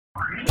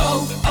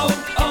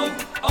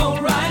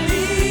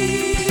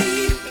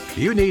O'Reilly.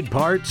 You need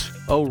parts?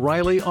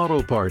 O'Reilly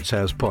Auto Parts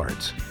has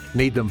parts.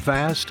 Need them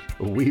fast?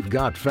 We've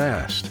got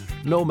fast.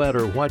 No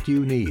matter what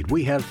you need,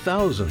 we have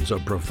thousands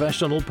of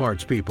professional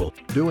parts people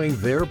doing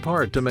their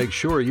part to make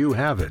sure you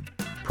have it.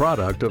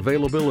 Product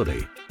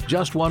availability.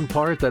 Just one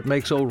part that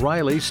makes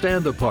O'Reilly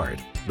stand apart.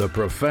 The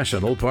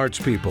professional parts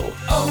people.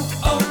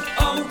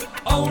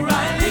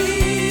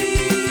 O'Reilly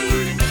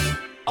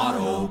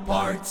Auto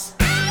Parts.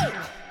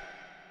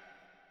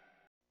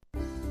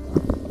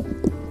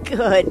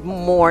 Good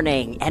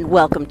morning and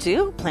welcome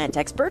to Plant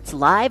Experts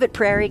Live at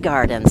Prairie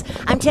Gardens.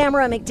 I'm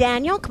Tamara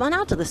McDaniel. Come on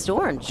out to the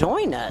store and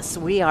join us.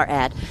 We are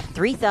at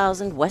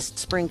 3000 West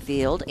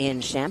Springfield in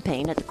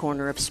Champaign at the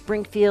corner of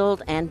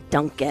Springfield and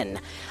Duncan.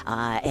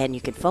 And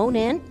you can phone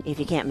in if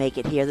you can't make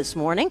it here this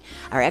morning.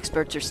 Our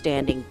experts are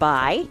standing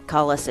by.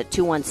 Call us at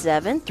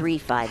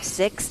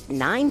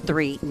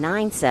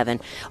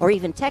 217-356-9397 or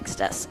even text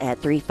us at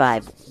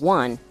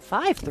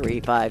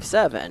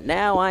 351-5357.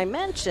 Now, I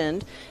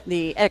mentioned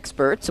the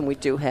experts, and we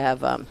do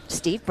have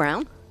Steve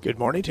Brown. Good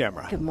morning,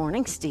 Tamara. Good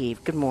morning,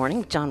 Steve. Good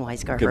morning, John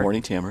Weisgarber. Good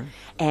morning, Tamara.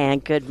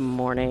 And good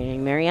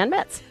morning, Marianne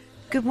Metz.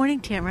 Good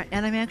morning, Tamara.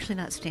 And I'm actually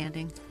not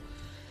standing.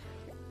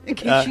 In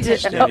case you didn't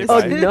standing notice.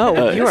 by.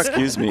 No, you are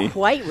Excuse me.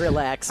 quite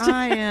relaxed.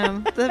 I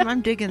am.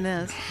 I'm digging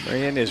this.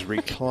 Marianne is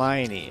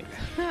reclining.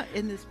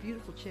 In this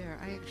beautiful chair.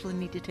 I actually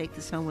need to take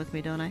this home with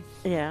me, don't I?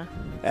 Yeah,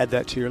 Add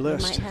that to your you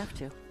list. might have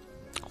to.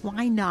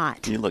 Why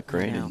not? You look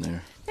great Yeah. in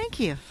there. Thank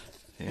you.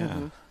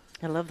 Yeah.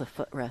 I love the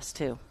footrest,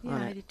 too, Yeah,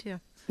 on I it. do too.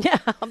 Yeah,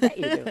 I'll bet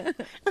you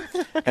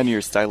do. And your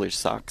stylish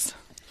socks.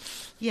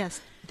 Yes,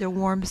 they're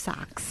warm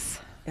socks.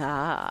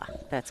 Ah,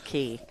 that's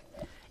key.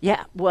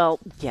 Yeah, well,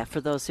 yeah,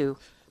 for those who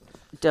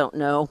don't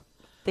know,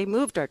 they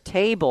moved our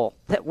table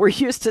that we're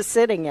used to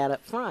sitting at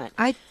up front.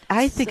 I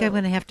think So- I'm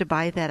going to have to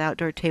buy that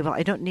outdoor table.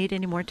 I don't need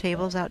any more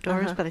tables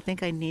outdoors, but I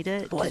think I need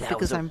it Boy, just that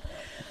because was a- I'm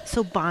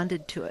so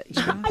bonded to it.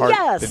 You know?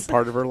 Yes. Been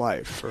part of her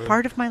life for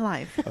Part of my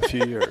life. a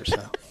few years.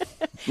 Huh?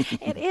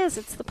 It is.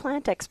 It's the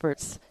plant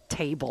experts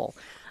table.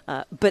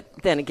 But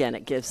then again,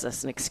 it gives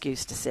us an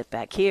excuse to sit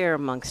back here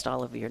amongst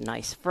all of your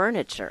nice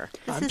furniture.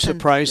 I'm isn't-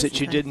 surprised this that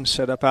you isn't- didn't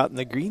set up out in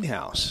the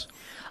greenhouse.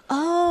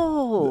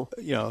 Oh,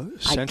 You know, I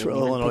Central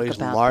didn't even think Illinois'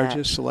 about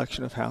largest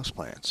selection of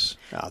houseplants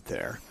out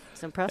there.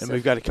 it's impressive. And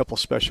we've got a couple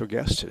special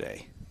guests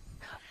today.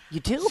 You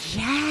do?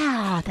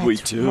 Yeah, that's We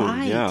do,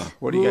 right. yeah.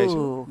 What do you guys?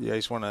 Ooh. You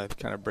guys want to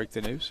kind of break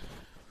the news?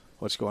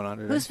 What's going on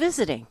today? Who's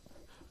visiting?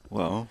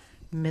 Well,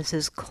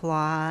 Mrs.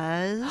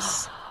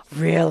 Claus.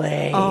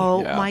 Really?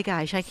 Oh, Yeah. my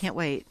gosh, I can't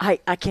wait. I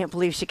can't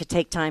believe she could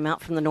take time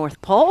out from the North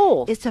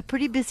Pole. It's a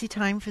pretty busy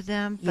time for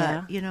them, but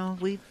Yeah. you know,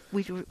 we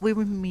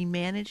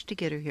managed to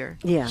get her here.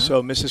 Yeah.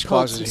 So Mrs. Pulled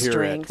Claus some is here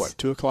strings. at what,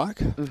 2:00?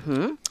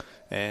 Mm-hmm.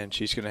 And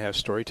she's going to have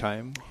story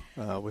time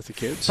with the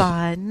kids.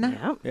 Fun.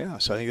 Yeah. Yeah,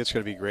 so I think that's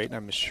going to be great, and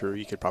I'm sure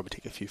you could probably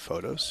take a few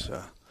photos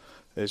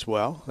as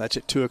well. That's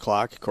at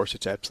 2:00. Of course,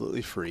 it's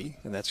absolutely free,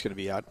 and that's going to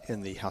be out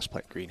in the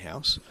houseplant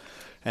greenhouse.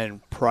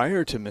 And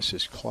prior to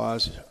Mrs.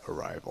 Claus'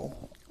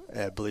 arrival,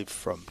 I believe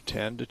from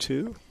 10 to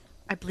 2,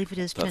 I believe it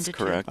is 10 that's to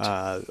correct.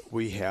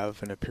 we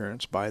have an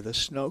appearance by the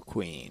Snow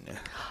Queen.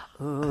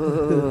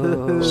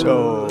 Ooh.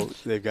 So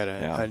they've got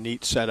Yeah. a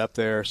neat setup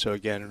there. So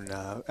again,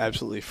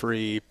 absolutely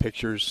free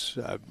pictures.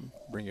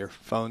 Bring your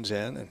phones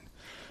in and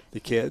the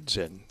kids,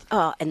 and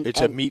And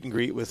it's a meet and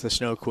greet with the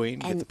Snow Queen.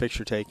 Get and the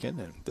picture taken,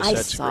 and the I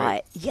set's saw great.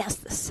 it. Yes,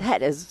 the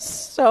set is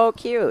so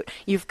cute.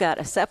 You've got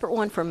a separate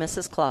one for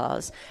Mrs.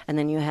 Claus, and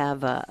then you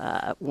have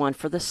one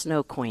for the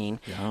Snow Queen.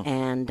 Yeah.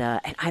 And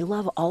I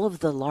love all of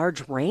the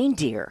large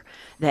reindeer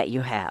that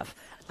you have.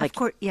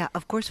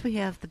 Of course we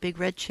have the big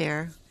red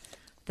chair.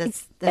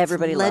 That's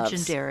Everybody loves.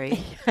 legendary.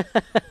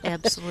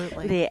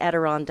 Absolutely. The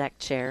Adirondack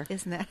chair.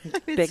 Isn't that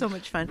Big it's so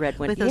much fun? red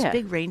one. With those Yeah.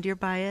 big reindeer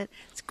by it.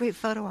 It's a great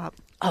photo op.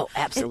 Oh,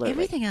 absolutely.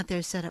 Everything out there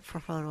is set up for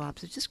photo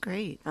ops. It's just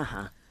great.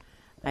 Uh-huh.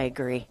 I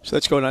agree. So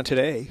that's going on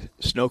today.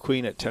 Snow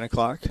Queen at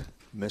 10:00,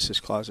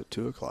 Mrs. Claus at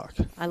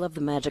 2:00. I love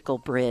the magical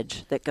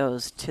bridge that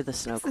goes to the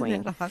Snow Queen.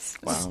 Isn't that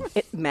awesome? Wow.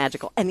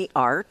 Magical. And the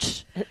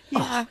arch.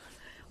 Yeah.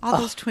 All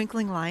those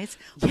twinkling lights.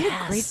 What a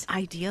Yes. great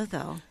idea,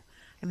 though.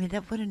 I mean,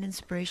 what an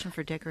inspiration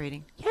for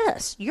decorating.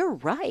 Yes, you're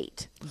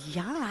right.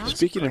 Yeah.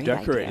 Speaking of great idea.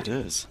 decorating, It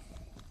is.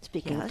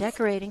 Speaking of Yes.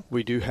 decorating.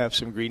 we do have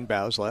some green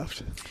boughs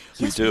left.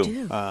 Yes, do. we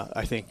do.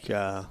 I think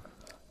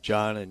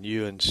John and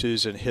you and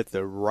Susan hit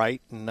the right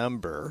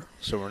number,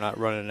 so we're not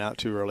running out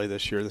too early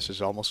this year. This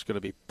is almost going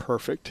to be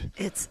perfect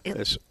as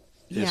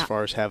yeah.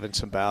 far as having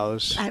some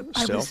boughs I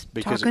still. was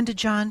talking to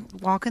John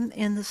walking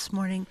in this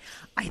morning.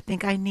 I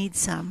think I need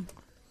some.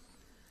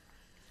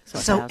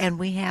 And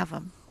we have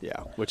them.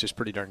 yeah, which is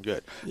pretty darn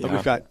good. But Yeah.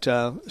 we've got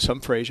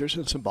some Frasers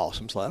and some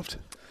balsams left.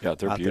 Yeah,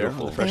 they're out beautiful. there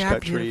on the fresh They are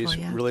cut trees.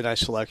 beautiful, yeah. Really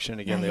nice selection.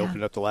 Again, Yeah, they yeah.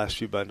 opened up the last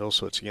few bundles,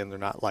 so it's they're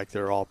not like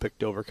they're all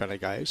picked over kind of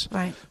guys.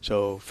 Right.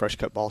 So fresh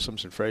cut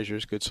balsams and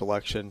Frasers, good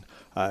selection.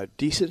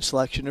 Decent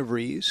selection of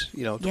Rees,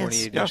 Yes.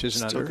 28 Yeah,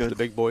 inches and still under. good. The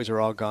big boys are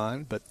all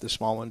gone, but the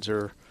small ones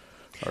are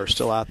are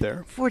still out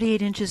there.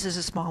 48 inches is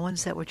a small one.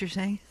 Is that what you're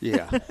saying?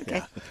 Yeah,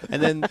 yeah.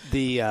 And then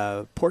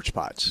the porch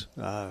pots.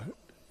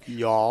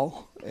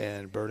 Y'all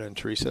and Berta and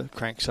Teresa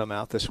cranked some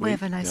out this week. We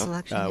have a nice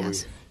selection,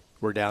 yes.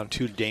 We're down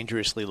too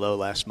dangerously low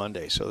last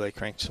Monday, so they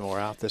cranked some more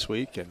out this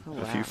week, and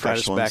A few got fresh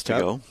us ones back to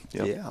up. go.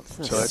 Yep. Yeah,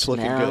 The so that's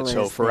looking smell good.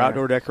 So is for there.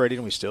 outdoor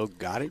decorating, we still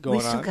got it going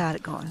We still on. got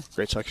it going.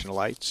 Great selection of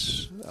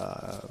lights.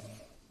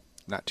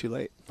 Not too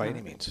late by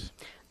any means.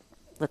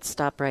 Let's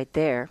stop right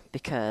there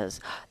because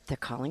they're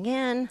calling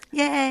in.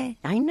 Yay!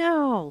 I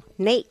know.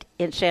 Nate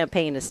in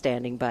Champaign is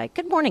standing by.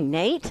 Good morning,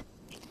 Nate.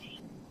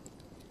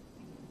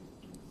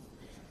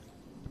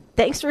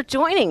 Thanks for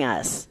joining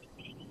us.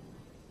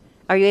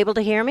 Are you able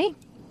to hear me?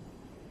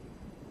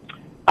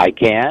 I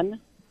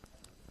can.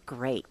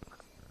 Great.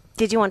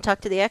 Did you want to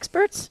talk to the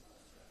experts?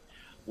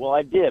 Well,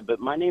 I did, but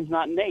my name's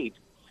not Nate.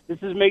 This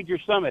is Major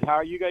Summit. How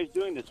are you guys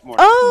doing this morning?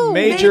 Oh,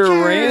 Major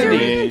Randy.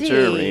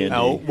 Major Randy.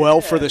 Oh,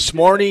 well, for this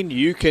morning,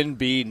 you can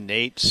be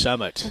Nate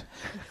Summit.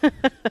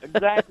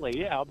 Exactly.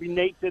 Yeah, I'll be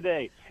Nate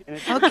today. And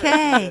it's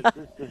Okay.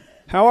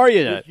 How are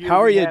you? this year How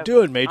are we you have-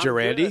 doing, Major I'm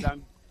Randy?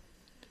 good.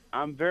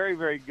 I'm very,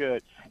 very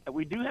good.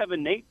 We do have a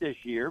Nate this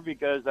year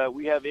because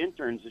we have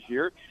interns this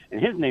year,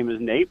 and his name is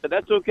Nate, but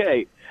that's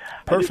okay.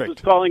 I Perfect. just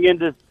was calling in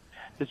to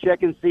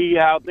check and see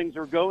how things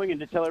are going and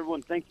to tell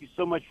everyone thank you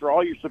so much for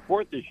all your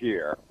support this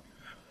year.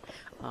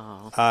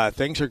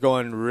 Things are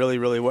going really,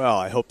 really well.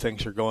 I hope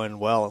things are going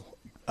well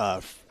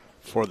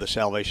for the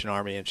Salvation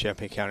Army in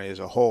Champaign County as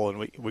a whole, and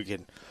we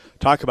can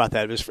talk about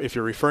that. If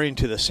you're referring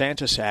to the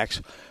Santa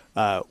Sacks,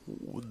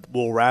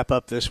 we'll wrap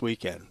up this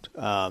weekend.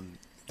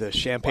 The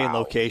Champaign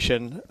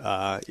location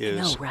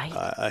is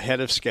ahead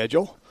of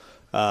schedule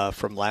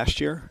from last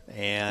year,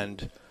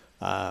 and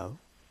our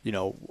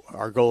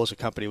goal as a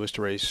company was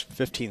to raise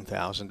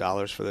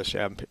 $15,000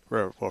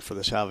 for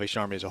the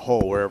Salvation Army as a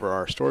whole, wherever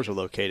our stores are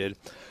located.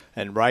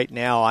 And right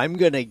now, I'm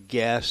going to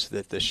guess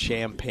that the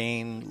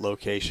Champaign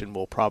location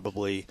will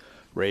probably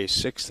raise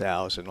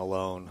 $6,000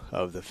 alone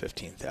of the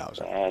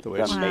 $15,000.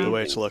 The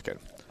way it's looking.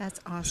 That's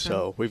awesome.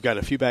 So we've got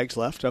a few bags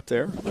left up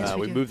there. Yes,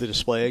 we do. moved the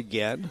display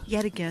again.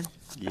 Yet again.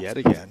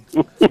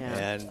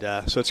 And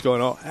so it's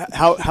going on.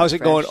 How's it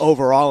going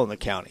overall in the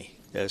county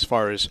as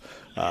far as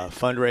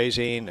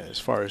fundraising, as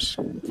far as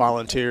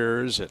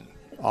volunteers, and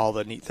all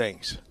the neat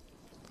things?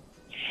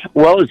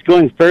 Well, it's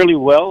going fairly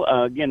well.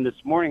 Again, this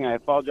morning, I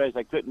apologize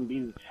I couldn't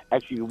be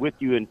actually with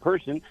you in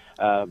person,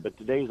 but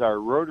today's our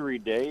Rotary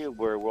Day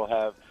where we'll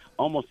have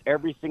almost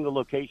every single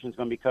location is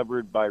going to be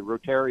covered by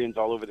Rotarians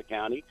all over the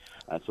county.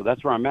 So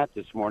that's where I'm at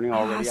this morning,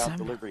 already out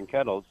delivering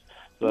kettles.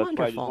 So that's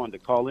why I just wanted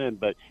to call in.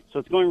 But so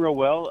it's going real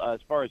well.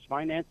 As far as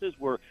finances,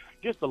 we're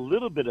just a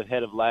little bit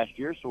ahead of last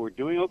year, so we're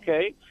doing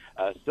okay.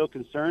 Still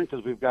concerned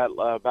because we've got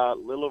about a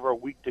little over a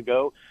week to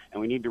go,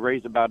 and we need to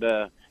raise about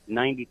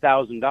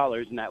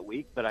 $90,000 in that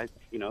week. But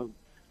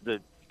the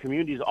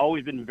community has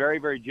always been very,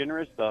 very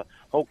generous. The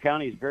whole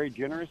county is very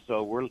generous,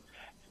 so we're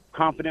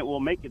confident we'll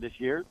make it this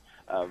year.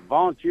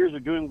 Volunteers are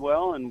doing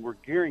well, and we're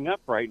gearing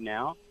up right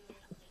now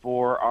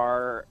for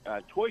our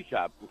toy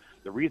shop.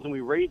 The reason we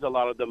raise a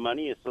lot of the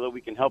money is so that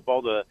we can help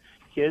all the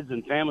kids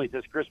and families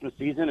this Christmas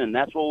season, and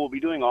that's what we'll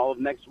be doing all of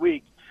next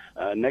week.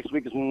 Next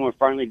week is when we're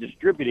finally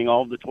distributing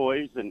all of the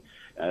toys and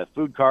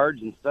food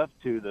cards and stuff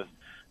to the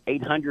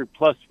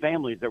 800-plus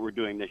families that we're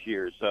doing this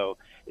year. So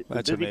it's a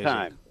busy amazing.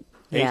 time.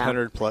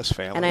 800-plus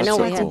families. And I know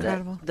we That's had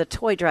incredible. the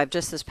toy drive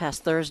just this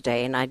past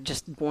Thursday, and I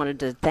just wanted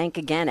to thank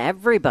again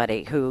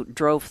everybody who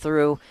drove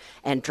through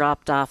and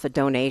dropped off a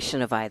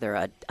donation of either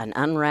an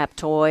unwrapped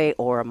toy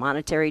or a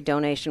monetary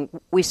donation.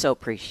 We so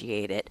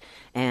appreciate it.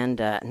 And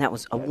that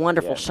was a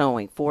wonderful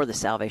showing for the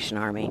Salvation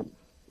Army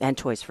and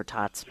Toys for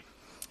Tots.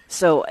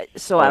 So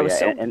I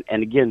was and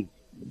again,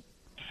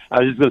 I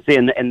was just going to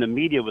say, and the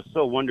media was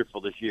so wonderful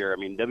this year. I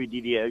mean,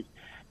 WDDA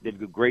did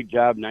a great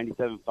job.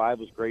 97.5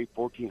 was great.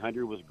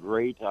 1400 was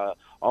great.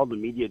 All the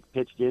media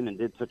pitched in and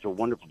did such a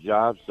wonderful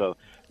job. So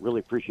really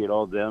appreciate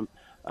all of them.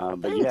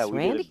 But Thanks, yeah,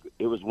 Randy.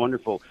 it was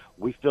wonderful.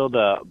 We filled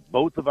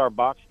both of our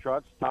box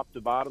trucks, top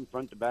to bottom,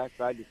 front to back,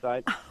 side to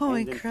side. Oh,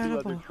 and incredible.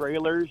 then 2 other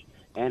trailers,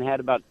 and had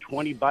about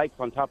 20 bikes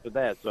on top of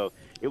that. So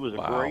it was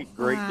a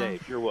great day.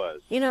 It sure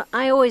was.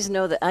 I always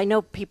know that. I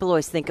know people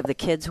always think of the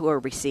kids who are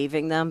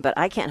receiving them, but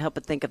I can't help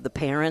but think of the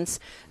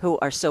parents who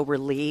are so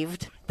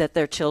relieved that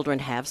their children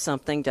have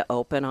something to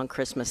open on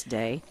Christmas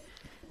Day.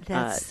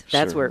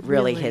 That's where it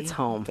really hits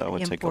home. That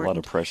would take a lot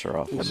of pressure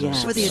off of them.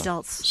 Yes. For the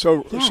adults.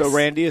 So Yes.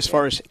 Randy, as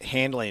far as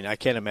handling, I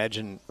can't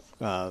imagine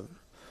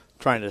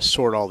trying to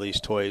sort all these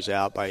toys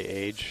out by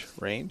age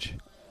range.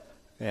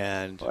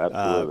 And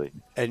Absolutely.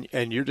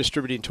 And you're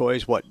distributing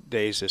toys what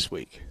days this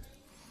week?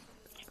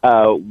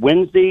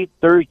 Wednesday,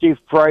 Thursday,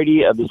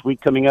 Friday of this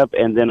week coming up,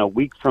 and then a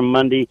week from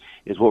Monday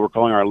is what we're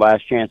calling our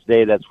last chance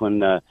day. That's when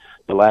the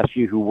last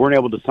few who weren't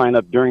able to sign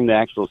up during the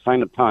actual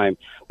sign-up time,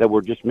 that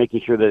we're just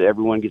making sure that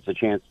everyone gets a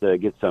chance to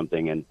get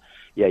something. And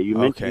yeah, you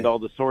mentioned all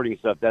the sorting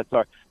stuff. That's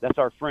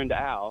our friend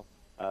Al.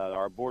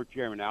 our board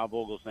chairman, Al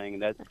Vogel, saying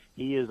that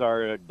he is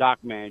our dock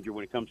manager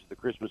when it comes to the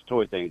Christmas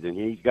toy things, and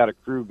he's got a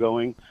crew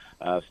going.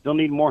 Still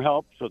need more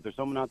help, so if there's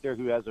someone out there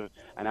who has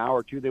an hour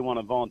or two they want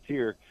to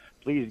volunteer,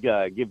 please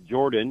give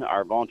Jordan,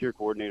 our volunteer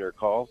coordinator, a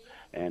call,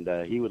 and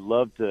he would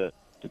love to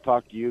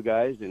talk to you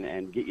guys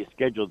and get you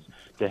scheduled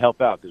to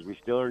help out, because we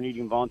still are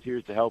needing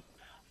volunteers to help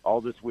all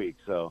this week.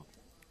 So,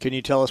 can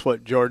you tell us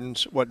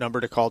what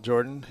number to call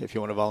Jordan if you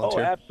want to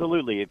volunteer? Oh,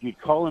 absolutely. If you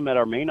call him at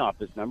our main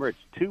office number, it's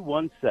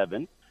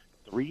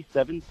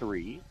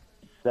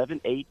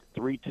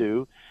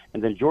 217-373-7832,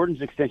 and then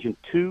Jordan's extension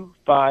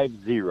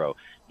 250.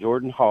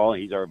 Jordan Hall,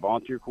 he's our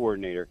volunteer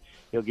coordinator.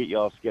 He'll get you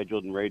all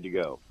scheduled and ready to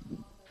go.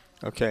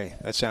 Okay,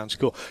 that sounds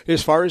cool.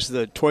 As far as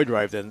the toy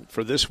drive, then,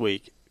 for this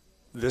week,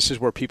 this is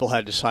where people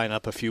had to sign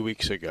up a few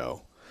weeks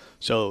ago.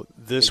 So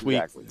this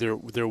week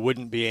there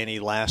wouldn't be any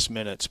last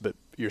minutes, but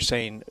you're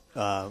saying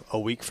a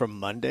week from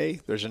Monday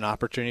there's an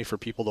opportunity for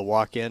people to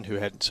walk in who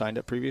hadn't signed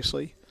up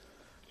previously?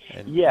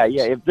 Yeah.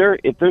 If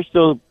there's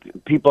still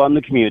people in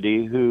the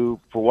community who,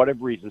 for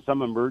whatever reason,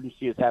 some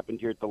emergency has happened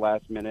here at the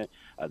last minute,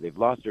 they've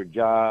lost their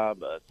job,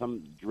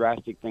 some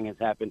drastic thing has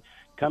happened,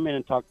 come in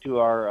and talk to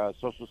our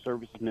social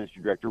services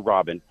ministry director,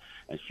 Robin,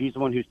 and she's the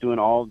one who's doing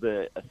all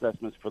the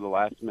assessments for the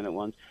last minute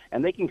ones.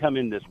 And they can come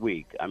in this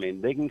week. I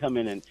mean, they can come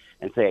in and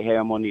say, hey,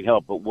 I'm going to need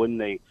help. But when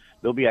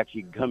they'll be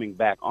actually coming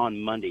back on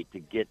Monday to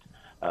get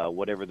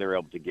whatever they're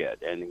able to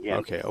get. And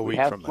again, a week we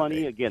have from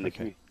plenty. Monday. Again,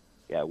 okay.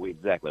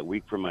 Exactly, a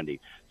week from Monday.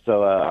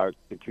 So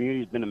the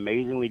community's been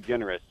amazingly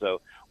generous,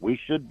 so we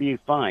should be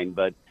fine.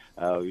 But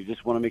we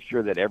just want to make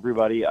sure that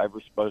everybody,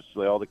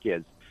 especially all the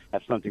kids,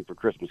 have something for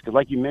Christmas. Because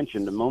like you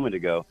mentioned a moment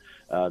ago,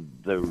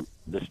 the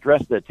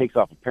stress that it takes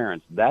off of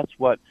parents, that's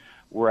what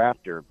we're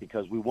after,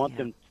 because we want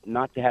them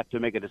not to have to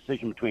make a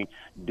decision between,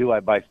 do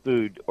I buy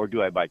food or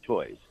do I buy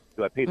toys?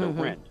 Do I pay the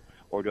rent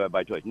or do I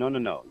buy toys?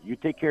 No. You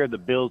take care of the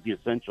bills, the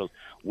essentials.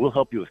 We'll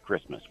help you with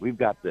Christmas. We've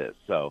got this.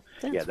 So,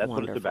 that's wonderful.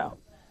 what it's about.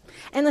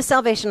 And the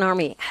Salvation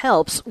Army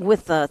helps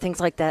with things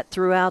like that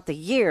throughout the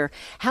year.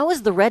 How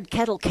is the Red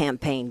Kettle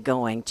campaign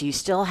going? Do you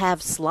still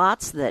have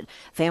slots that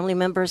family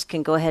members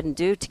can go ahead and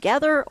do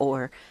together,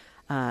 or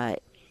are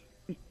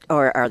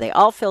they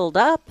all filled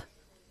up?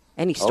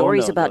 Any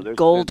stories about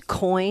gold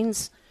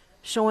coins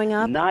showing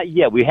up? Not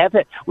yet. We have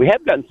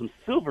gotten some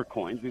silver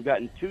coins. We've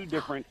gotten 2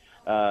 different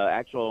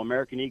actual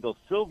American Eagle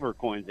silver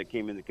coins that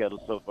came in the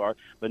kettle so far,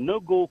 but no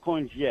gold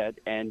coins yet.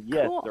 And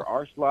yes, there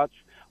are slots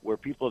where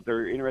people, if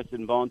they're interested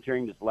in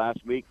volunteering this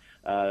last week,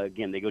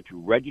 again, they go to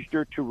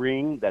Register to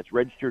Ring. That's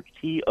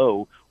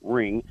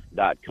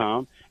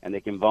registertoring.com, and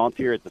they can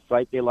volunteer at the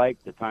site they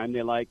like, the time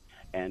they like,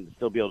 and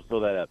still be able to fill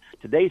that up.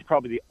 Today's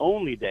probably the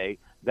only day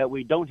that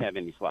we don't have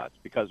any slots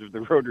because of the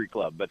Rotary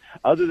Club. But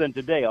other than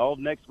today, all of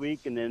next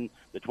week, and then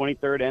the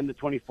 23rd and the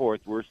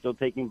 24th, we're still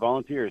taking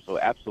volunteers. So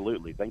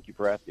absolutely. Thank you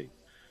for asking.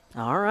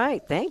 All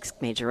right. Thanks,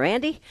 Major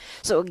Randy.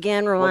 So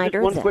again,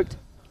 reminder that...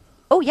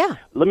 Oh, yeah.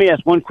 Let me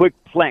ask one quick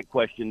plant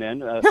question then.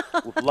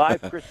 With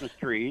live Christmas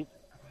trees,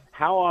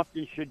 how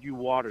often should you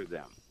water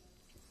them?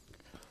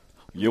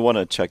 You want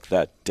to check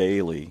that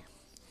daily,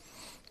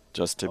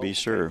 just to be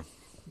sure.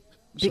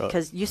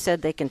 Because you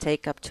said they can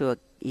take up to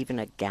even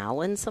a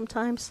gallon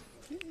sometimes?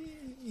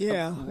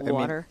 Yeah.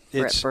 Water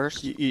at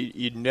first?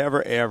 You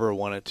never, ever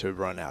want it to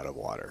run out of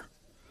water.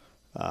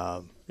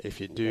 If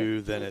you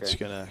do, then it's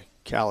going to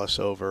callus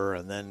over,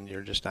 and then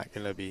you're just not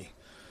going to be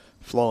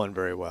flowing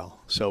very well.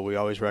 So we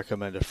always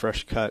recommend a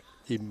fresh cut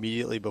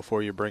immediately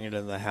before you bring it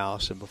in the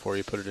house and before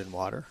you put it in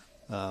water.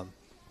 And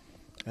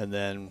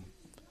then,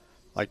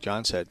 like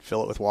John said,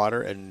 fill it with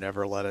water and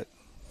never let it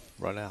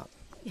run out.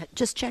 Yeah,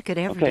 just check it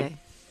every day.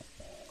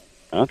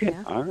 Okay,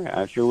 Yeah. All right,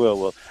 I sure will.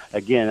 Well,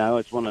 again, I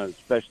always want to,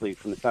 especially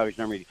from the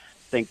Salvation Army,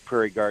 thank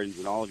Prairie Gardens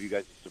and all of you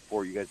guys'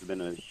 support. You guys have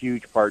been a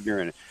huge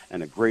partner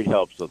and a great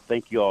help. So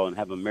thank you all, and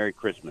have a Merry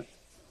Christmas.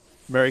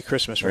 Merry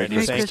Christmas, Randy.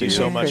 Merry Thank you Christmas.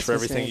 so Merry much for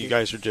Christmas, everything Randy. you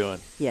guys are doing.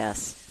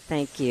 Yes.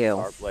 Thank you.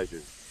 Our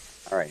pleasure.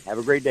 All right, have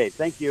a great day.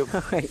 Thank you.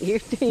 All right,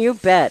 you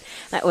bet.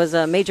 That was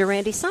Major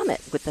Randy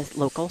Summit with the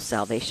local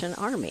Salvation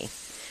Army.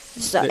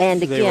 So,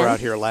 and again, They were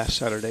out here last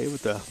Saturday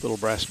with the little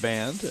brass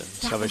band and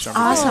Salvation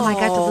Army. Awesome. I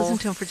got to Oh. listen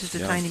to him for just a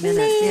tiny neat.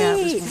 minute. Yeah,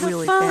 it was How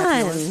really fun.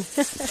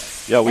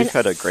 fabulous. Yeah, we've And-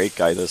 had a great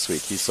guy this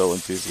week. He's so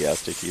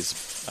enthusiastic. He's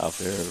out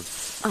there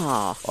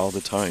Oh, all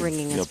the time.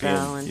 Ringing his being-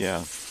 bell and-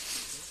 yeah.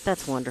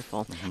 that's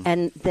wonderful.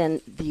 And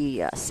then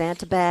the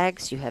Santa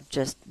bags, you have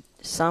just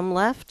some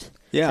left?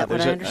 Yeah, Is that what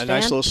there's I a understand?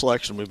 nice little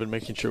selection. We've been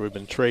making sure we've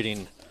been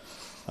trading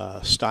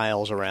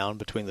styles around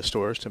between the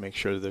stores to make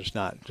sure there's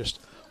not just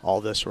all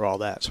this or all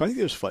that. So I think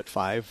there's,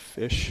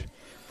 5-ish?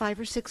 5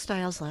 or 6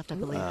 styles left, I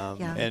believe.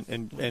 Yeah.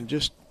 And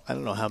just, I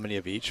don't know how many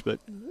of each, but,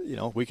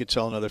 we could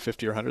sell another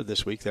 50 or 100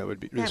 this week.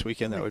 This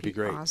weekend, that would be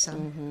great.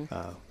 Awesome.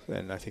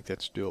 And I think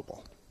that's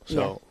doable. Yeah.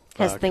 So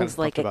Has kind things of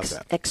like pumped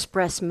about that.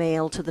 express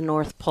mail to the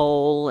North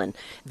Pole and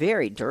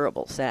very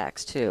durable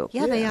sacks, too.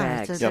 Yeah, they are.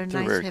 Bags. They're Yep,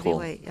 they're nice, very cool.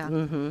 heavyweight. Yeah.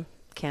 Mm-hmm.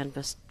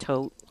 Canvas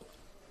tote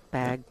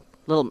bag.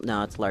 No,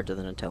 it's larger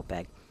than a tote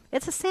bag.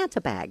 It's a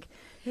Santa bag.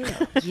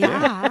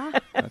 Yeah.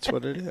 That's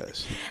what it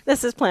is.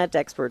 This is Plant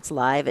Experts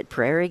Live at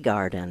Prairie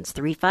Gardens.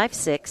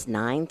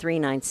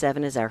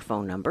 356-9397 is our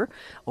phone number,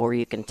 or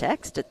you can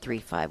text at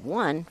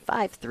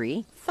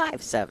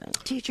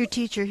 351-5357.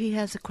 Teacher, he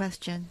has a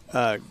question.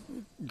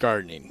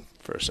 Gardening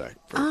for a sec.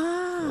 For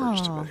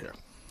just a bit here.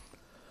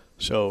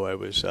 So I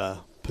was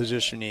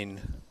positioning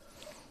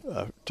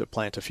to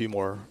plant a few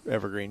more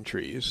evergreen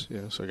trees.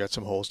 So I got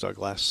some holes dug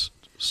last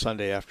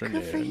Sunday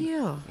afternoon. Good for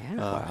you.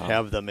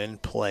 Have them in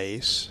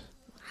place.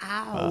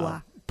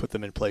 Ow. Put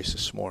them in place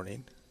this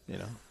morning.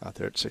 Out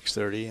there at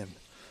 6:30 and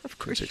Of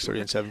course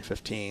 6:30 and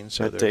 7:15.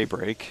 So At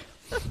daybreak.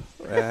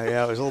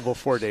 yeah, it was a little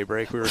before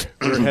daybreak. We were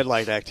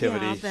headlight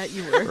activity. Yeah, I bet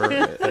you were.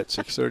 At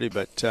 6:30,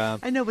 but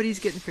I know what he's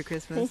getting for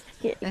Christmas.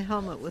 A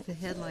helmet with a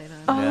headlight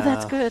on. Oh,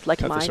 that's good. Like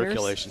cut miners. the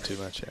circulation too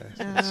much.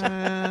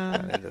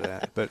 Not into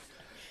that. But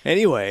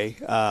anyway,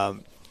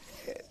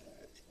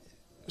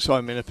 so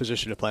I'm in a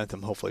position to plant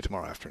them hopefully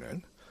tomorrow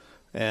afternoon,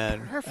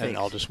 and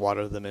I'll just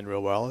water them in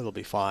real well. It'll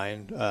be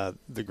fine.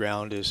 The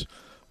ground is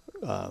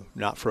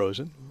not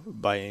frozen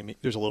by any.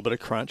 There's a little bit of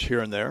crunch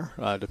here and there,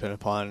 depending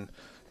upon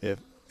if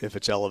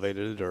it's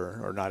elevated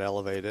or not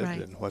elevated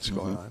and what's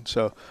going on.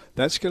 So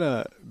that's going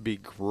to be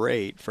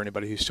great for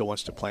anybody who still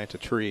wants to plant a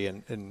tree.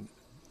 And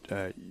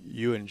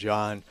you and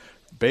John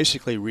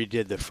basically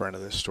redid the front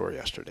of this store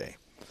yesterday.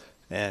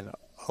 And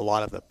a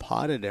lot of the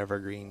potted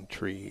evergreen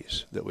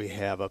trees that we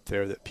have up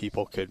there that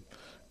people could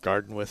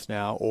garden with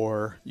now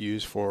or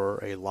use for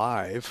a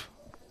live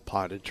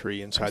potted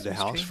tree inside the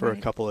house for a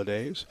couple of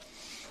days.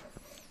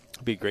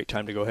 It'd be a great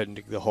time to go ahead and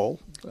dig the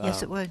hole.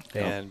 Yes, it would.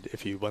 And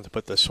if you want to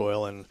put the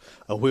soil in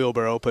a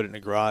wheelbarrow, put it in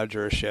a garage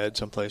or a shed,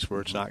 someplace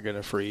where it's not going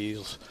to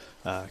freeze.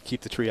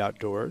 Keep the tree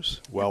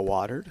outdoors, well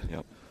watered.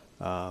 Yep.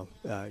 You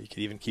could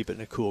even keep it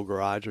in a cool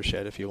garage or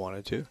shed if you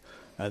wanted to.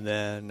 And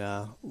then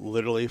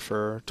literally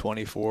for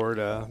 24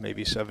 to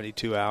maybe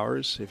 72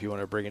 hours, if you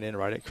want to bring it in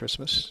right at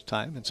Christmas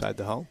time inside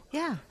the home.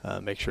 Yeah.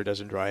 Make sure it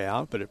doesn't dry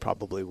out, but it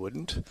probably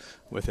wouldn't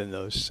within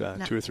those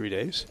 2 or 3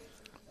 days.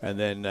 And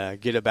then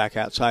get it back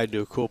outside to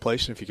a cool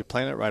place. And if you can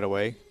plant it right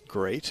away,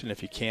 great. And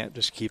if you can't,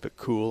 just keep it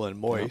cool and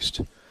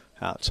moist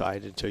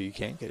outside until you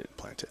can get it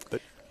planted.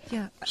 But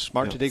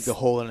smart to dig the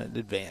hole in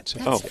advance.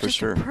 That's for just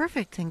sure. a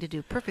perfect thing to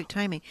do. Perfect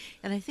timing.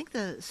 And I think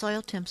the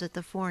soil temps at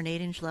the 4 and 8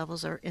 inch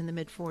levels are in the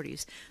mid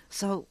 40s.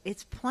 So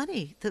it's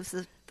plenty.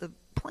 The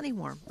plenty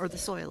warm, or the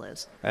soil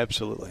is.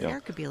 Absolutely. The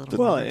air could be a little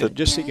Well, warmer. and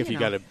just think if you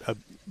know. got a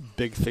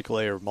big thick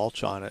layer of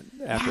mulch on it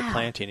after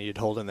planting, you'd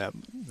hold in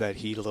that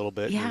heat a little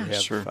bit. Yeah. And you'd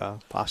have Sure.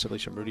 possibly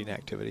some rooting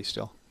activity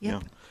still.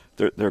 Yep.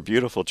 They're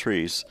beautiful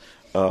trees.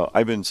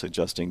 I've been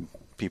suggesting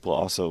people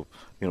also,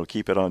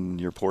 keep it on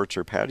your porch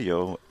or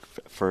patio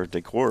for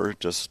decor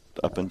just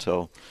up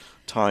until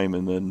time,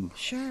 and then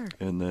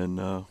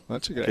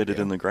That's a good get it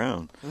idea. in the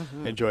ground.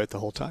 Enjoy it the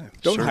whole time.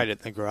 Don't Sure. hide it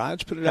in the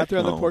garage. Put it out there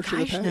on the no. porch or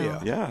the Gosh, no.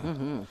 patio. Yeah.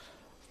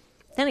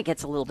 Then it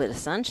gets a little bit of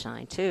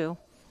sunshine, too,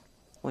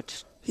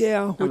 which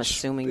Yeah, I'm which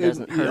assuming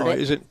doesn't you hurt know, it.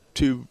 isn't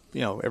too.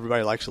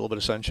 Everybody likes a little bit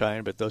of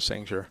sunshine, but those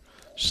things are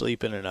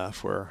sleeping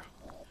enough. We're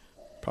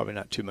probably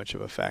not too much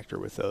of a factor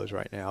with those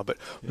right now. But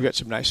we've got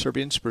some nice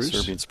Serbian spruce.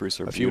 Serbian spruce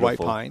are a few white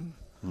beautiful. pine.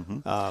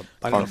 I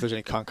don't know if there's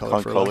any concolor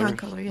Concolor. furlong.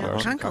 Concolor, yeah. Or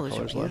some Concolors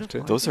are concolors left, too.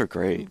 beautiful. Those are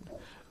great.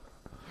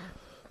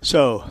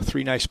 So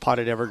 3 nice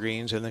potted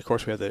evergreens, and then of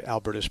course we have the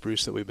Alberta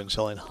spruce that we've been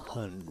selling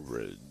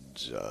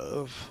hundreds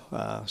of.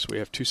 So we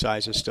have 2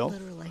 sizes still.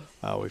 Literally.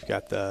 We've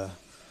got the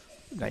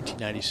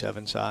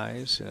 1997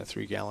 size in a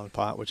 3-gallon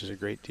pot, which is a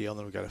great deal. And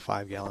then we've got a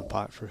 5-gallon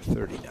pot for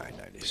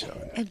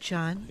 $39.97. And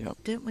John, Yep.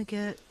 didn't we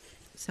get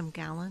some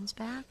gallons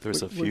back?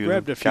 There's a We few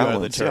grabbed a few out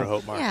of the gallons. Terre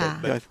Haute market, Yeah.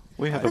 but Yeah,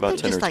 we have Aren't about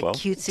they 10 just or like 12.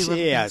 cutesy little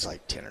yeah, things? it's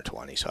like 10 or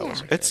 20. So I Yeah.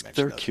 wasn't gonna mention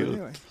They're those, but cute.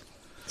 anyway.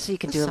 So you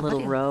can With do a little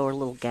somebody. row or a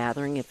little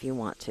gathering if you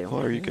want to.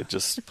 Or you could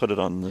just put it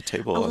on the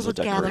table A as a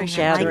little gathering.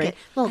 decoration. I like Gathering. it.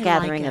 Little I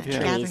gathering like of it.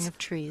 trees. Gathering of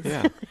trees.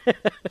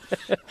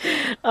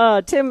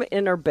 Yeah. Tim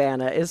in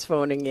Urbana is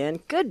phoning in.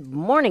 Good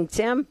morning,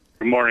 Tim.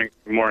 Good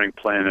morning,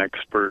 plant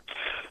experts.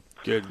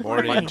 Good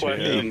morning, morning.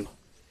 Jim.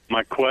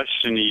 My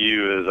question to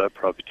you is, I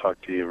probably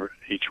talked to you,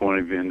 each one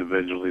of you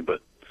individually, but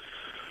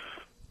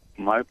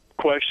my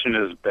question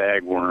is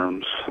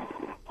bagworms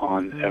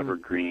on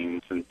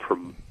evergreens and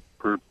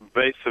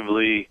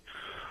pervasively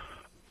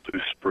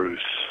through spruce.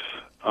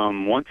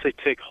 Once they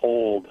take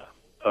hold,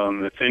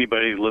 if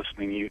anybody's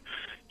listening,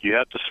 you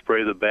have to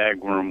spray the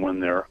bagworm when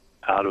they're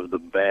out of the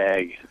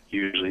bag,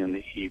 usually in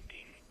the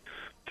evening,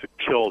 to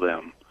kill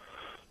them.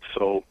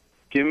 So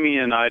give me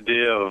an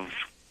idea of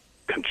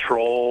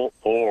control,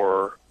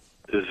 or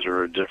is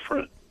there a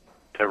different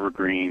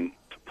evergreen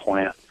to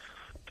plant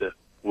that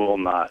will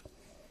not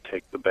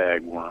take the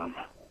bagworm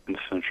in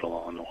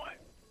central Illinois?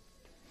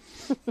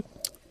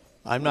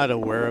 I'm not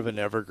aware of an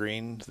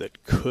evergreen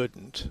that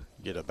couldn't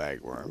get a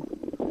bagworm.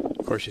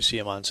 Of course, you see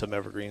them on some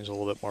evergreens a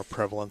little bit more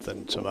prevalent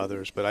than some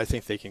others, but I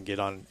think they can get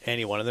on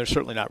any one, and they're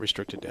certainly not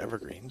restricted to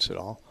evergreens at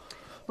all.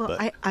 Well,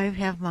 But- I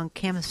have them on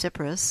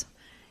Chamaecyparis.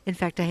 In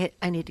fact, I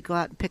need to go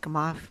out and pick them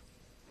off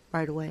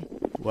right away.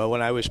 Well,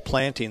 when I was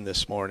planting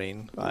this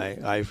morning,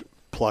 I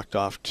plucked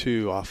off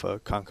 2 off a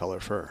concolor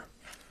fir.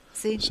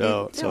 See,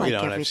 So, they're like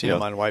and I've seen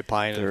them on white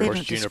pine, and of They course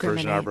don't junipers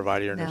and discriminate.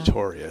 arborvitae are No.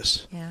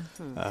 notorious Yeah.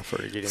 for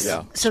getting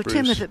Yeah. So, spruce.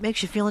 Tim, if it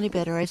makes you feel any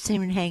better, I've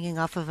seen them hanging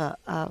off of a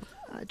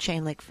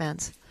chain link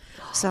fence.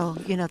 So,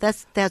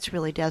 that's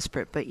really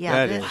desperate. But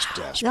yeah, That is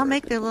desperate. they'll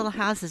make their little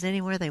houses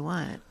anywhere they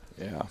want.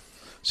 Yeah.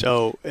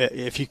 So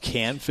if you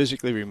can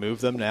physically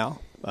remove them now,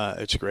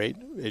 it's great.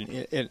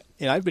 And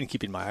I've been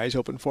keeping my eyes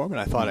open for them,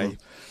 and I thought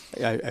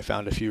I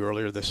found a few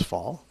earlier this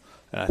fall,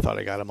 and I thought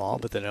I got them all,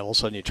 but then all of a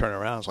sudden you turn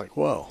around, it's like,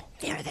 whoa.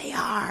 There they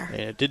are.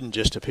 And it didn't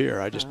just appear.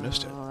 I just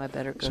missed it. Oh, I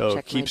better go So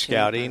check keep my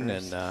scouting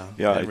junipers.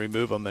 and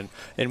remove them.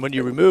 And when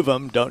you remove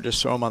them, don't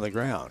just throw them on the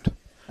ground.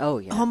 Oh,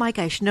 yeah. Oh my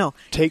gosh, no.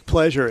 Take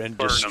pleasure and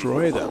Burn 'em.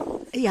 destroy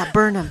them. Yeah,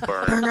 burn them.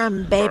 Burn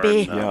them,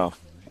 baby. Burn 'em. Yeah.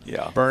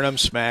 Yeah. Burn them,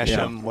 smash Yeah.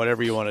 them,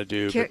 whatever you want to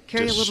do. but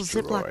Carry a little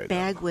destroy Ziploc them.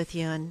 bag with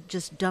you and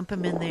just dump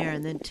them in there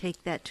and then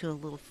take that to a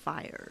little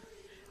fire.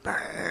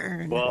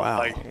 Burn. Well,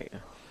 Wow.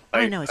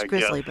 I know it's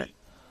grisly, guess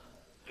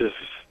but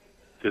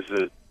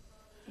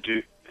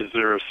is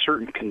there a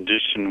certain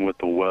condition with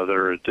the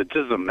weather? It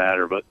doesn't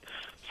matter, but it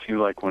seems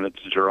like when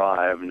it's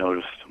dry, I've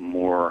noticed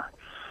more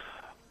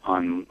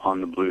on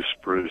the blue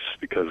spruce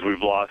because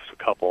we've lost a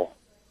couple.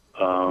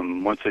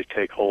 Once they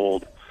take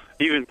hold,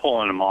 even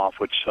pulling them off,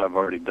 which I've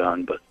already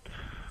done, but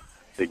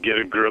they get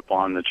a grip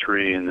on the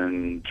tree and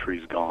then the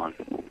tree's gone.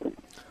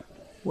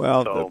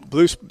 Well, So-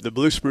 the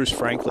blue spruce,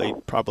 frankly,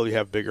 probably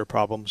have bigger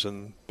problems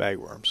than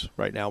bagworms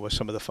right now with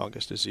some of the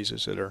fungus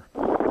diseases that are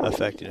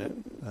affecting it,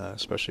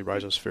 especially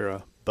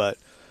Rhizosphaera. But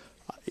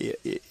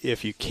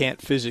if you can't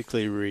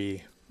physically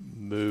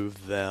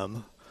remove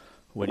them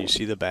when you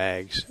see the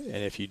bags,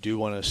 and if you do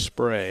want to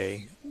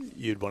spray,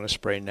 you'd want to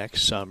spray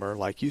next summer,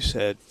 like you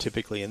said,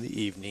 typically in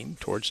the evening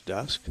towards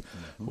dusk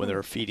when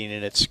they're feeding,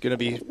 and it's going to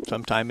be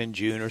sometime in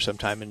June or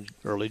sometime in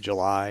early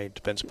July,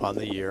 depends upon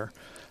the year.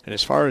 And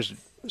as far as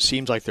it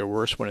seems like they're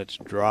worse when it's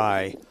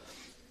dry,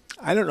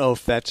 I don't know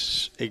if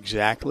that's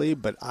exactly,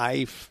 but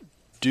I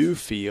do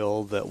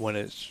feel that when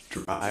it's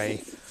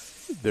dry,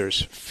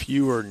 there's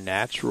fewer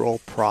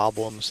natural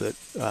problems that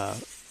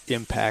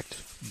impact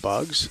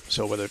bugs.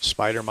 So whether it's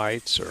spider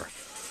mites or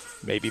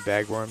maybe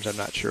bagworms, I'm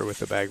not sure with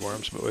the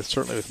bagworms, but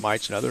certainly with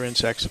mites and other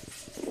insects,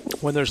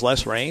 when there's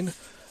less rain,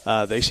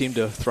 they seem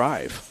to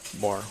thrive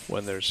more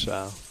when there's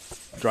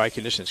dry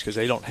conditions because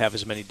they don't have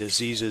as many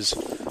diseases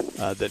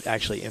that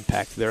actually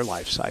impact their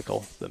life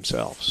cycle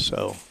themselves.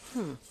 So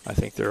I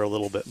think they're a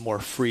little bit more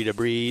free to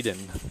breed and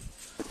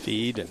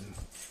feed and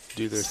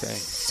do their thing.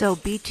 so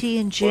BT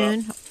in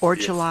June or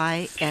yeah.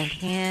 July and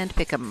hand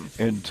pick them.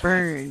 And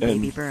Burn,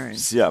 baby, and, burn.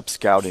 Yep,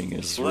 scouting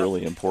is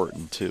really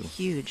important too.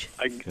 Huge.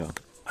 Yeah.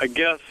 I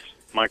guess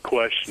my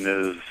question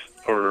is,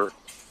 or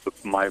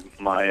my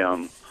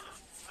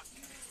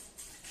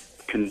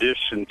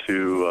condition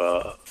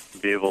to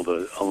be able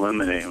to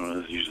eliminate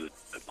them is usually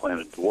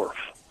plant a dwarf.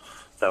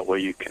 That way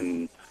you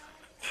can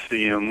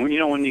see them. When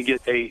you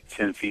get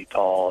 8-10 feet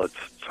tall, it's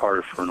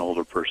harder for an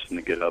older person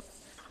to get up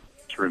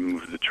to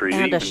remove the tree,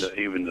 And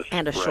even to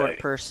and a spray. short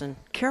person.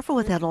 Careful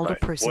with that older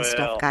Right. person Well-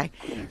 stuff, guy.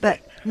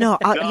 But no,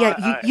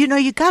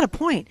 you got a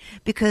point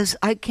because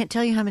I can't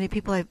tell you how many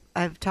people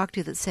I've talked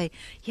to that say,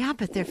 yeah,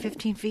 but they're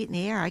 15 feet in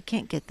the air. I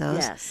can't get those.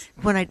 Yes.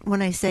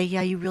 When I say,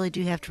 yeah, you really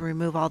do have to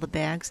remove all the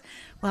bags.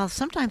 Well,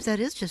 sometimes that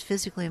is just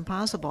physically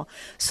impossible.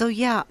 So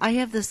yeah, I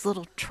have this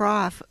little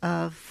trough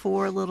of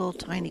 4 little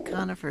tiny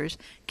conifers,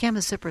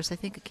 Chamaecyparis, I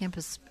think a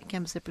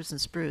Chamaecyparis and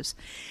spruce.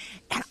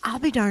 And I'll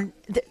be darned.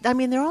 I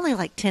mean, they're only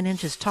like 10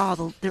 inches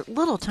tall. They're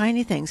little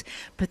tiny things.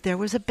 But there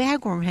was a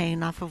bagworm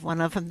hanging off of one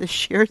of them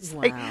this year. It's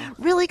like, Wow.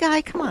 really,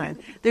 guy? Come on.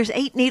 There's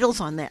 8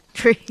 needles on that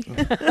tree.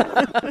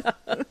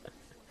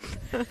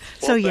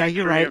 So Well, yeah, thanks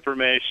you're for the right.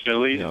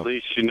 information. Yeah. At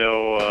least you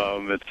know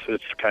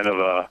it's kind of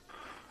a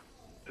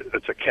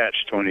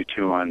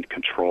catch-22 on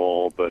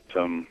control, but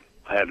I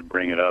had to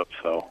bring it up.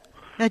 So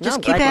Now just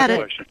No, keep glad at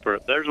you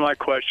it. there's my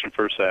question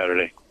for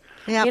Saturday.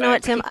 Yeah, You know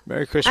what, Tim?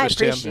 Merry I Christmas,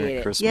 Tim. appreciate Merry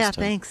it. Christmas. yeah.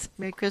 Tim. Thanks.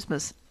 Merry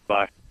Christmas.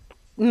 Bye.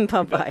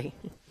 Bye-bye.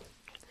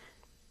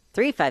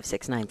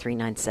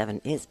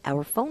 356-9397 is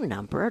our phone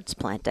number. It's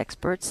Plant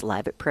Experts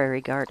live at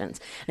Prairie Gardens.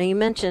 Now, you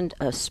mentioned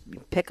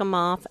pick them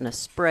off and a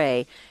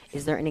spray.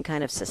 Is there any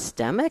kind of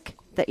systemic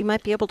that you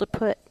might be able to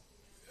put?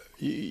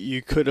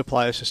 You could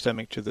apply a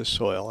systemic to the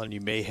soil, and you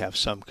may have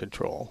some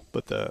control.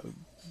 But the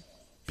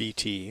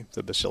BT,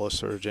 the Bacillus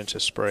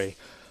thuringiensis spray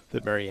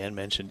that Mary Ann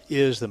mentioned,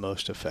 is the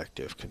most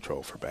effective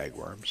control for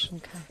bagworms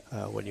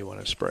when you want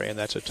to spray. And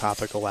that's a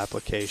topical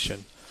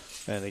application.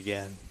 And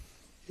again,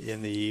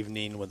 in the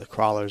evening when the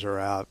crawlers are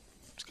out,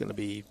 it's going to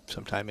be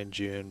sometime in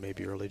June,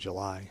 maybe early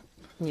July.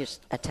 You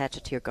just attach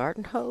it to your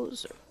garden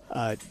hose?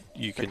 Or?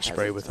 You can has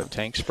spray its with a own.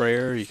 tank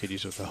sprayer. You could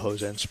use it with a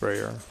hose end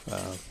sprayer.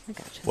 I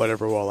gotcha.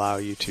 Whatever will allow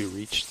you to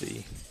reach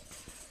the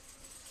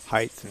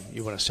height and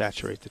you want to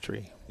saturate the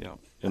tree. Yeah.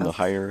 And the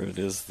higher it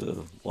is,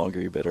 the longer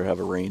you better have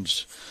a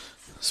ranged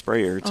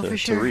sprayer Oh, for to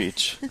sure.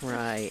 reach.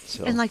 Right.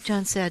 So And like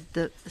John said,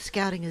 the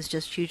scouting is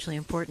just hugely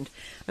important.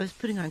 I was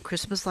putting on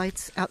Christmas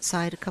lights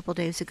outside a couple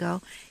days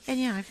ago, and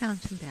yeah, I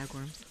found some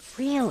bagworms.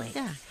 Really?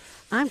 Yeah.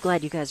 I'm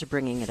glad you guys are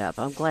bringing it up.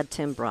 I'm glad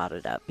Tim brought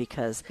it up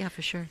because Yeah,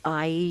 for sure.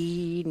 I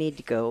need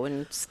to go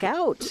and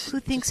scout. Who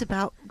thinks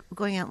about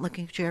going out and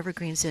looking at your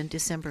evergreens in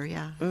December?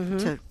 Yeah,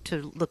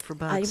 to look for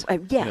bugs.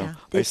 Yeah. Yeah.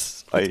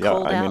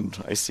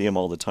 I see them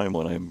all the time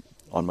when I'm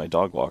on my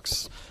dog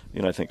walks.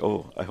 I think,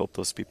 I hope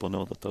those people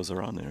know that those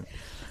are on there.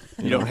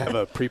 You don't have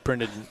a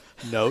pre-printed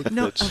note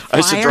No, that's,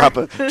 I should drop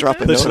a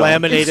that's note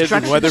laminated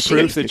and Instruction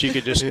weatherproof sheet. that you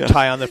could just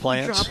tie on the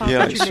plants, Drop off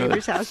Yeah, at your sure.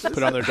 neighbor's houses.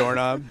 put on their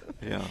doorknob.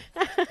 Yeah.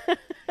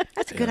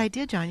 That's a good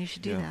idea, John. You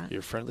should do that.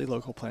 Your friendly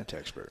local plant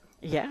expert,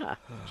 Yeah.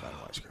 John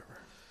Weisgerber.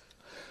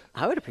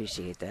 I would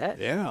appreciate that.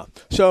 Yeah.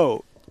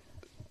 So,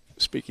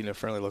 speaking of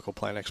friendly local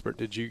plant expert,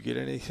 did you get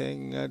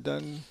anything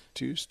done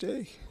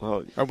Tuesday?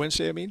 Well, Or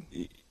Wednesday, I mean?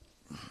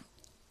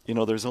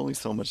 there's only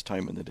so much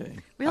time in the day.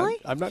 Really?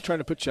 I'm not trying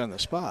to put you on the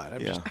spot.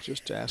 I'm Yeah.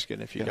 just asking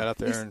if you Yeah. got out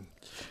there and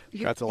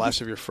got the last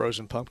of your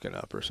frozen pumpkin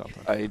up or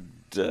something.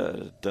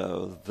 The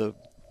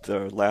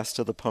last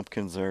of the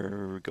pumpkins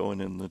are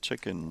going in the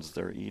chickens.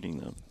 They're eating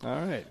them.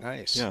 All right.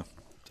 Nice. Yeah.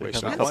 They Wait,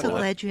 have so a I'm couple so of-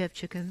 glad you have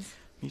chickens.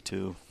 Me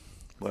too.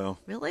 Well,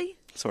 Really?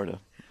 sort of.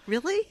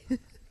 Really?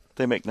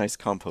 They make nice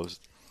compost.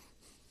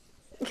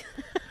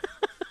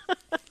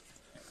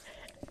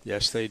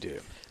 Yes, they do.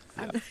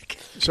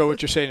 So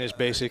what you're saying is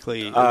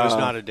basically it was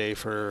not a day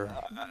for.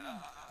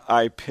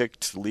 I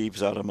picked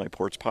leaves out of my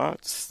porch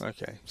pots,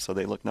 Okay. so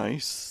they look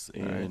nice,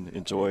 and Right.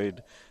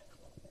 enjoyed.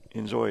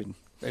 Enjoyed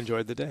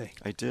the day.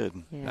 I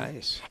did. Yeah.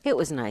 Nice. It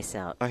was nice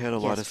out. I had a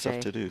lot of stuff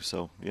yesterday. to do,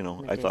 so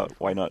I I did. thought,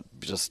 why not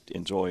just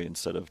enjoy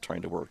instead of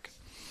trying to work?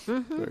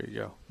 There you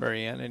go.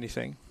 Marianne,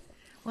 anything?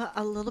 Well,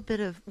 a little bit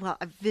of,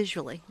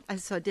 visually.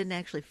 So I didn't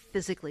actually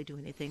physically do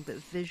anything, but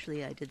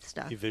visually I did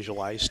stuff. You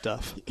visualize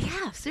stuff?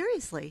 Yeah,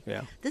 seriously.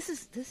 Yeah. This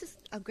is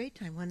a great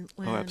time when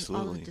all of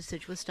absolutely. the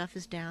deciduous stuff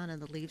is down and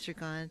the leaves are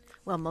gone.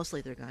 Well, mostly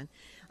they're gone.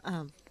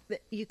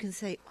 But you can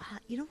say,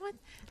 you know what?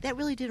 That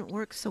really didn't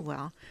work so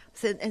well.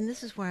 So, and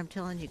this is where I'm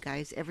telling you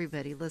guys,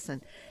 everybody,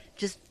 listen,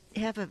 just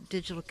have a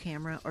digital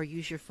camera or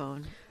use your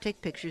phone.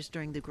 Take pictures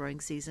during the growing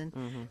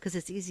season because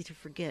it's easy to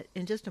forget.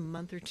 In just a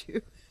month or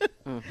two,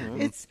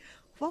 it's,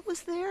 what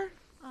was there?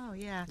 Oh,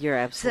 yeah. You're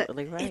So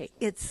absolutely right.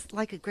 it's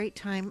like a great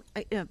time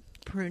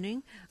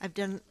pruning. I've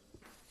done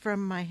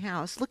from my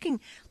house,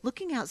 looking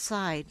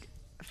outside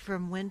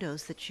from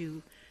windows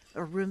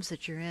or rooms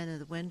that you're in,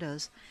 and the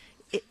windows.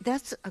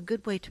 That's a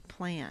good way to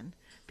plan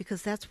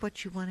because that's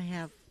what you want to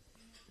have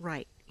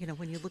right.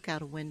 When you look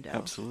out a window.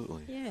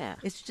 Absolutely. Yeah.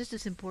 It's just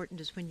as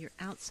important as when you're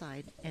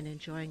outside and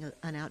enjoying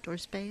an outdoor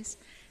space.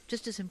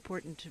 Just as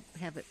important to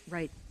have it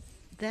right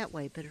that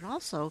way, but it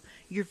also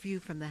your view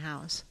from the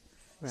house.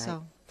 Right.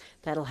 So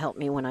That'll help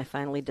me when I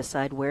finally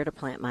decide where to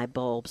plant my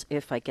bulbs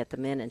if I get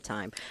them in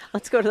time.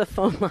 Let's go to the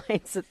phone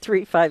lines at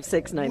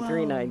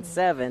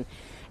 356-9397.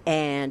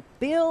 And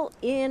Bill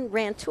in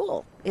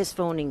Rantoul is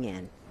phoning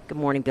in. Good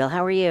morning, Bill.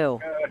 How are you?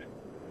 Good.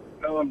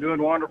 Oh, I'm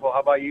doing wonderful. How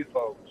about you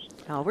folks?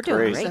 Oh, we're doing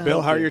Great. great. Bill,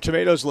 thank how are you. your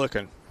tomatoes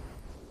looking?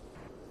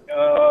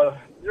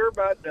 They're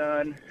about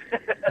done.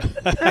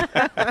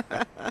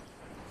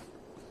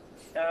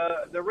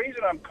 The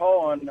reason I'm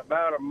calling,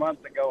 about a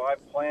month ago, I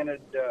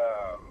planted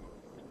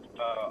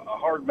a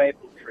hard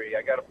maple tree.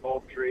 I got a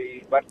bulb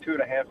tree, about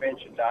 2.5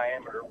 inch in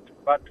diameter,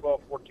 about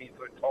 12, 14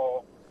 foot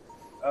tall.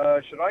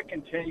 Should I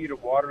continue to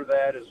water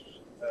that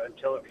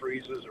until it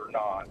freezes or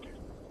not?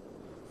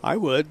 I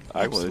would.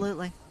 I would.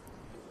 absolutely.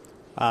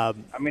 I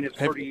mean, it's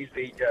Have- pretty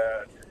easy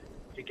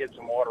to get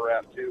some water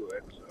out to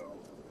it. So.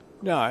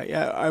 No,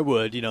 I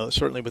would.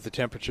 Certainly with the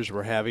temperatures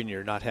we're having,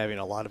 you're not having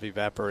a lot of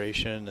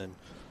evaporation and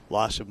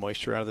loss of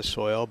moisture out of the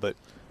soil. But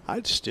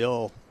I'd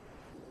still,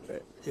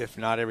 if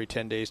not every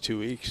 10 days, 2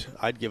 weeks,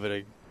 I'd give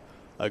it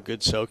a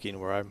good soaking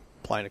where I'm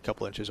applying a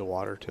couple inches of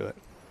water to it.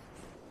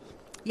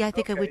 Yeah, I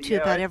think I Okay, would too,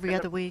 yeah, about I every kind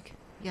other of- week.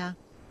 Yeah.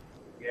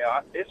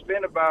 Yeah, it's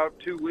been about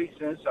 2 weeks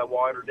since I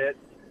watered it.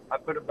 I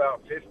put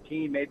about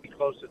 15, maybe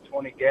close to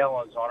 20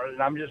 gallons on it,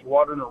 and I'm just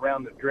watering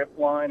around the drip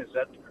line. Is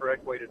that the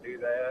correct way to do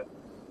that?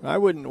 I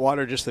wouldn't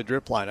water just the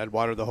drip line. I'd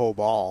water the whole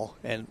ball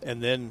and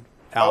then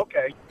out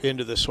Okay.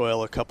 into the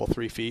soil a couple,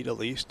 3 feet at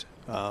least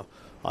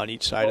on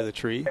each side of the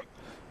tree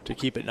to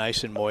keep it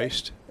nice and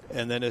moist.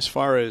 And then as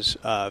far as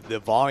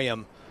the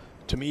volume,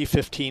 to me,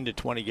 15 to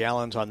 20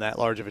 gallons on that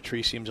large of a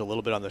tree seems a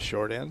little bit on the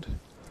short end.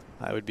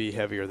 I would be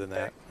heavier than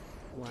that.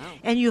 Wow.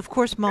 And you, of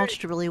course,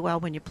 mulched really well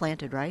when you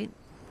planted, right?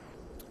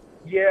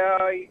 Yeah,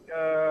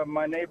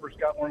 my neighbor's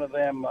got one of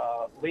them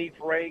leaf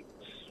rakes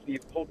you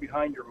pull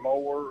behind your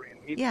mower, and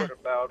he Yeah. put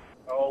about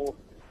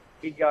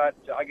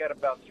I got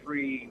about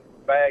 3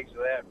 bags of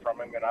that from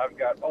him, and I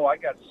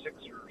got 6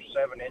 or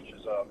 7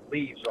 inches of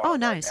leaves on Oh, it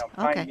nice. right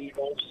now, pine Okay.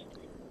 needles.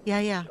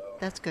 Yeah. So-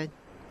 That's good.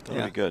 That'll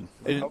Yeah. be good.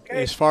 And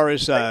Okay. as far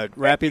as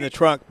wrapping the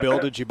trunk, Bill,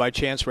 did you by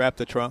chance wrap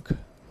the trunk?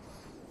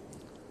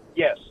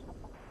 Yes.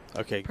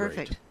 Okay,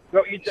 Perfect.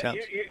 great. No,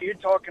 Sounds- you're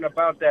talking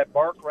about that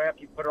bark wrap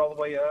you put all the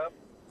way up?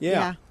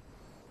 Yeah,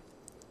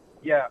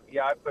 Yeah,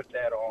 I put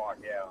that on,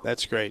 yeah.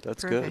 that's great.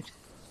 That's Perfect. good.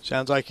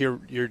 Sounds like you're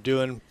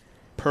doing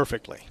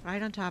perfectly.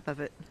 Right on top of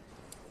it.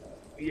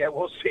 Yeah,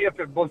 we'll see if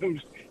it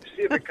blooms. See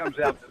see if it comes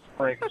out this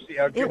spring. See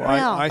how It good. will.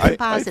 I I'm think-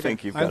 positive. I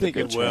think you've got I think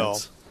a good it will.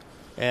 chance.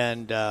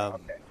 And the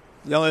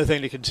only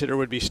thing to consider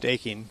would be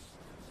staking.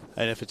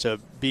 And if it's a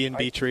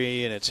B&B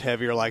tree and it's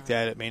heavier like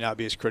that, it may not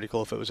be as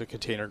critical if it was a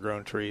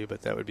container-grown tree,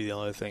 but that would be the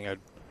only thing I'd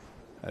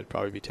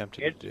probably be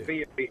tempted It's to do.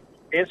 B&B.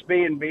 It's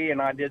B&B,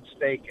 and I did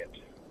stake it.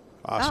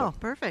 Awesome. Oh,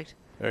 perfect.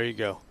 There you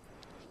go.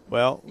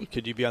 Well,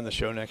 could you be on the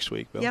show next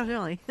week, Bill? Yeah,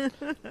 really.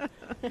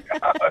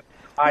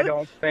 I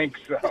don't think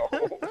so.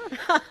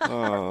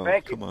 Oh,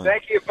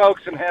 Thank you,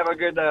 folks, and have a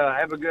good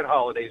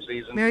holiday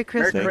season. Merry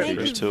Christmas. Merry Thank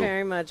you Yours too.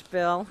 very much,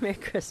 Bill. Merry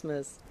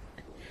Christmas.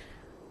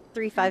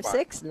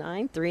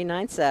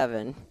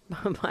 356-9397.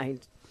 Bye.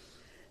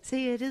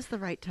 See, it is the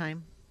right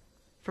time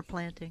for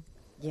planting.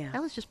 Yeah.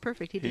 That was just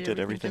perfect. He did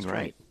everything just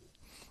right.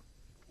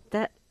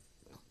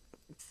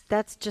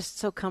 That's just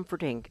so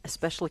comforting,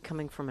 especially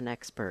coming from an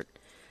expert.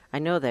 I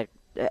know that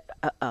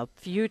a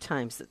few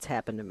times it's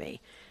happened to me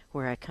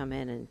where I come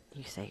in and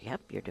you say,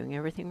 yep, you're doing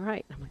everything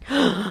right.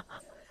 I'm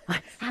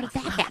like, how did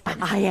that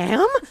happen? I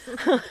am?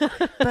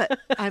 But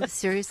I'm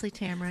seriously,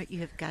 Tamara, you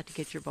have got to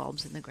get your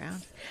bulbs in the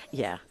ground.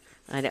 Yeah,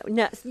 I know.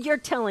 No, you're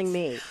telling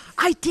me.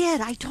 I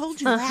did. I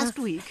told you last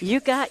week. You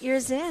got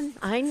yours in.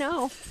 I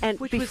know. And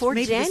Which before was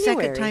maybe January. the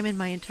second time in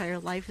my entire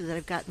life that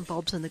I've gotten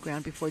bulbs in the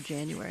ground before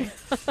January.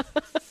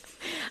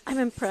 I'm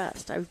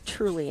impressed. I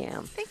truly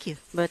am. Thank you.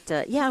 But,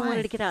 yeah, I Why?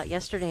 wanted to get out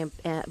yesterday,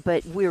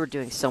 but we were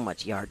doing so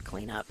much yard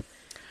cleanup.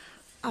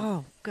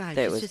 Oh, God.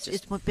 That It's, was just,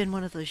 just- it's been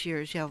one of those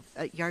years. Yeah,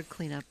 yard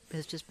cleanup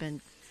has just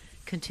been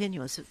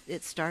continuous.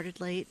 It started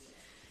late.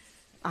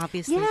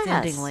 Obviously, it's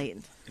Yes. ending late.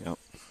 Yep.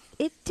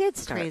 It did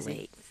start Crazy.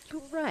 late.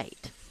 You're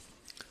right.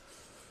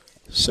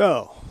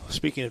 So,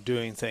 speaking of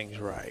doing things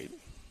right,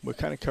 we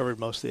kind of covered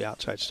most of the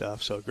outside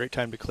stuff. So, a great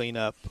time to clean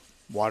up,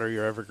 water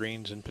your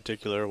evergreens in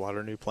particular,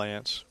 water new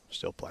plants,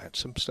 still plant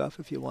some stuff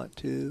if you want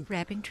to.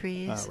 Wrapping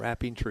trees.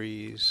 Wrapping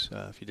trees.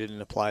 If you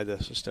didn't apply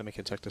the systemic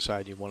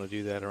insecticide, you want to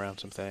do that around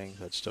some things.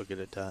 That'd still get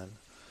it done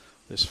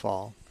this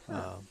fall.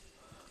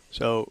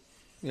 So,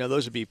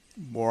 those would be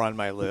more on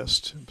my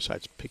list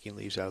besides picking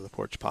leaves out of the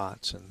porch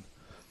pots and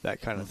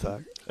that kind of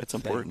thing. It's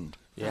important.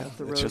 Yeah,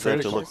 The it's rose they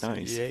have to critical. look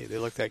nice. Yeah, they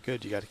look that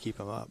good. You got to keep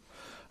them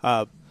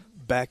up.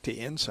 Back to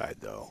inside,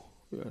 though.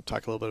 We're going to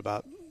talk a little bit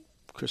about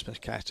Christmas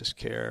cactus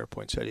care,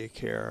 poinsettia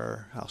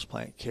care,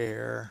 houseplant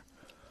care.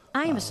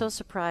 I am so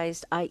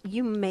surprised.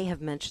 You may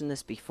have mentioned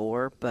this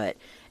before, but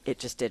it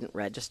just didn't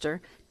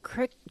register.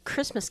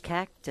 Christmas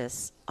cacti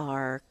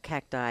are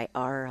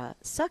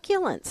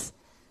succulents.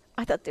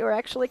 I thought they were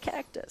actually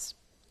cactus.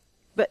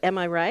 But am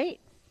I right?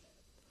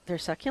 They're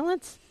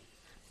succulents?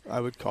 I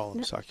would call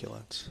them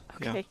succulents.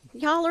 Okay.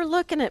 Y'all are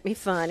looking at me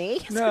funny.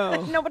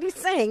 No. Nobody's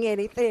saying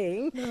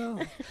anything.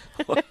 No.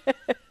 Well,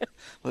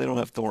 they don't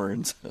have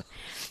thorns.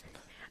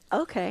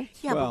 Okay.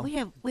 Yeah, Well-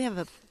 but we have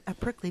a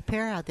prickly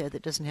pear out there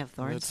that doesn't have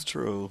thorns. That's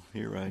true.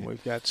 You're right.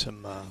 We've got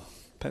some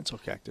pencil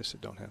cactus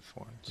that don't have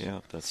thorns.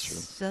 Yeah, that's true.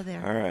 So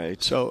there. All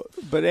right. So,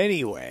 but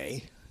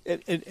anyway,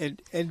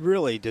 and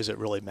really, does it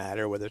really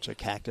matter whether it's a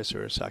cactus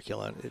or a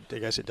succulent? I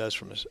guess it does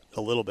from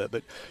a little bit,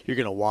 but you're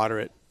going to water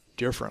it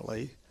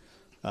differently.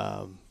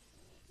 A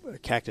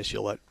cactus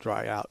you'll let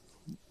dry out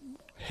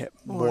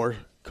more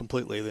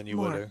completely than you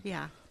would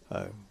yeah.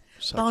 a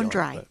succulent.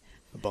 dry. but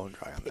Bone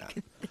dry on that.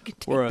 They can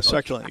take Or a bone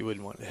succulent, dry. you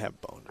wouldn't want to have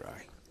bone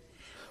dry.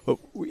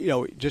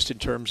 But, just in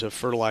terms of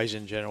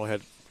fertilizing in general, I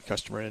had a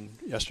customer in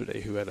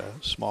yesterday who had a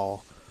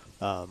small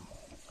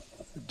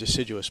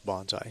deciduous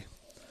bonsai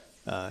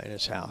in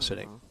his house, and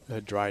it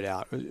had dried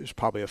out. It was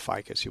probably a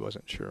ficus. He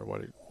wasn't sure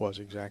what it was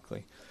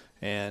exactly.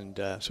 And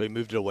so he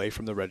moved it away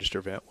from the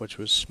register vent, which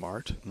was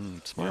smart.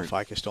 Smart.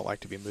 Ficus don't like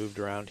to be moved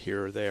around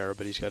here or there,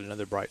 but he's got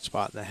another bright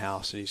spot in the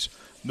house that he's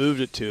moved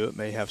it to. It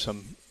may have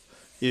some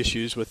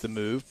issues with the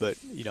move, but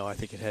I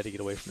think it had to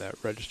get away from that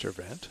register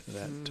vent,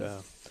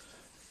 that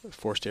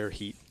forced air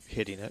heat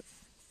hitting it.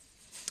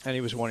 And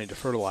he was wanting to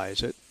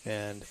fertilize it,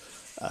 and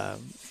I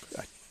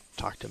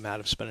talked him out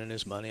of spending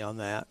his money on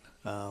that.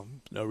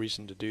 No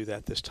reason to do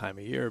that this time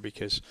of year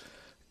because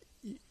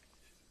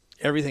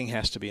everything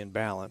has to be in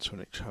balance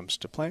when it comes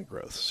to plant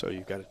growth. So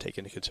you've got to take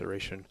into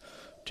consideration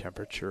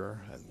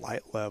temperature and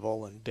light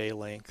level and day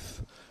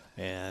length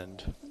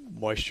and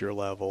moisture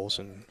levels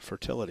and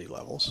fertility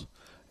levels.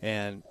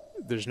 And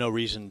there's no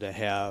reason to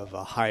have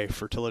a high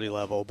fertility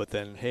level, but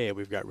then, hey,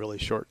 we've got really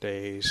short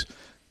days,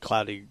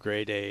 cloudy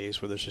gray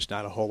days where there's just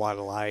not a whole lot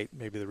of light.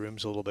 Maybe the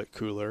room's a little bit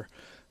cooler.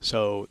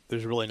 So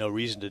there's really no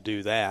reason to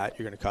do that.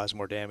 You're going to cause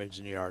more damage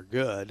than you are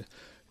good.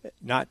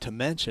 Not to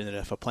mention that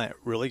if a plant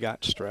really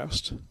got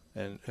stressed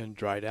and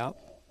dried out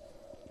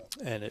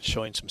and it's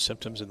showing some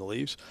symptoms in the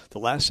leaves, the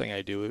last thing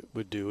I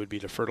would be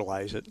to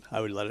fertilize it. I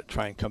would let it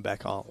try and come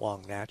back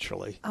along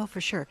naturally. Oh,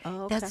 for sure.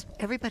 Oh, okay. That's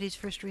everybody's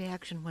first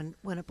reaction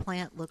when a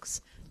plant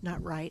looks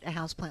not right, a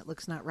house plant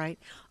looks not right.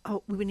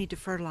 Oh, we need to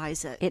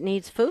fertilize it. It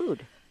needs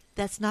food.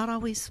 That's not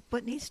always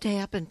what needs to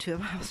happen to a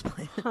house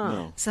plant.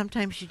 No.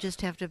 Sometimes you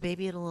just have to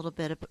baby it a little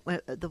bit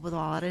with the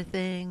water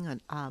thing,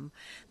 and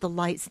the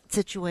light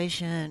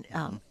situation.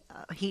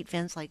 heat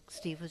vents like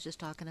Steve was just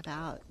talking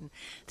about. And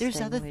there's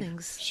Staying other away.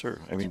 things Sure.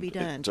 I to mean, be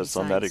done. just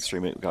on that besides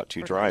extreme, it got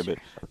too dry, but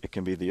it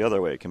can be the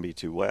other way. It can be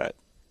too wet.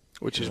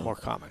 which is more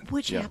common.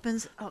 Which Yeah.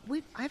 happens.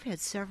 I've had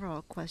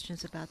several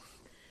questions about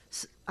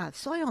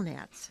soil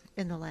gnats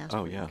in the last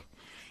Oh, week. yeah.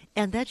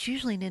 And that's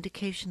usually an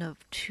indication of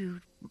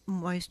too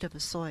moist of a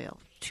soil,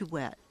 too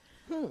wet,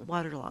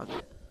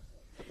 waterlogged.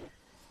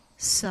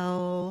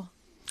 So,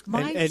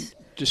 And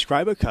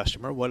describe a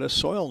customer what a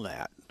soil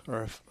gnat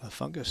or a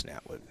fungus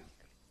gnat would.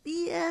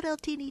 little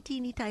teeny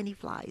tiny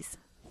flies.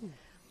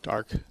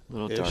 Dark,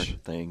 Little dark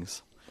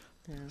things.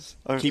 Yes.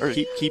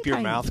 Keep your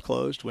Tiny. mouth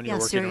closed when you're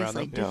working around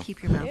seriously, them. do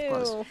keep your mouth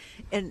closed.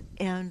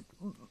 And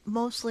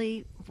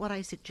mostly what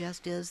I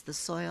suggest is the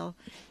soil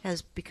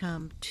has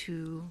become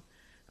too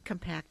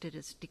compacted,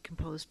 it's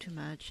decomposed too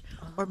much,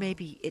 or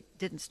maybe it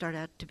didn't start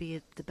out to be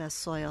the best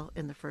soil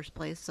in the first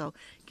place. So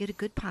get a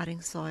good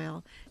potting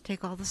soil,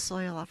 take all the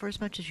soil off, or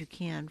as much as you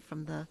can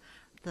from the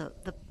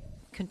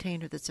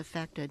container that's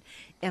affected,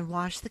 and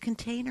wash the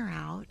container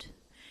out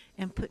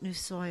and put new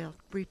soil,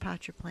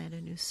 repot your plant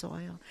in new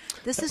soil.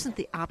 This isn't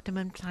the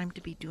optimum time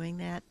to be doing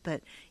that,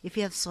 but if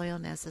you have soil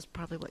nests, that's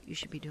probably what you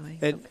should be doing.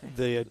 And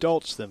the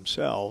adults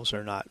themselves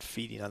are not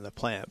feeding on the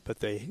plant, but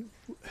they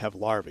have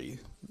larvae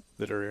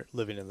that are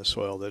living in the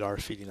soil that are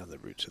feeding on the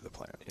roots of the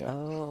plant. Yeah.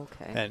 Oh,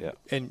 okay. And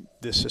and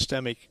the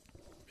systemic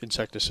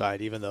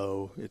insecticide, even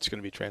though it's going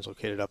to be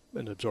translocated up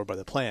and absorbed by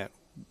the plant,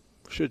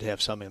 should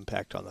have some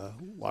impact on the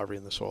larvae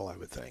in the soil, I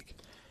would think.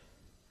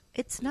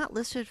 It's not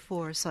listed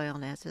for soil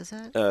nets, is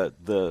it?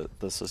 The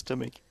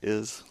systemic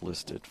is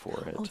listed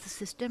for it. Oh, the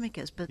systemic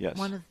is, but Yes.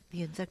 one of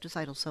the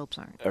insecticidal soaps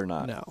aren't. Or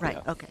not. No. Right,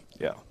 Yeah. okay.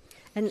 Yeah.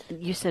 And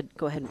you said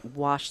go ahead and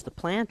wash the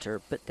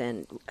planter, but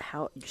then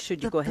how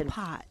should you go ahead? The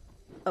pot.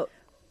 Oh,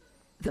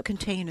 The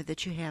container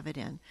that you have it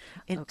in.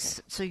 It's,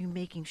 Okay. So you're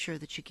making sure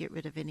that you get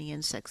rid of any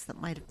insects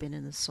that might have been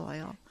in the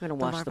soil. I'm going to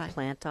wash the larvae.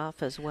 plant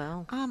off as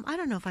well. I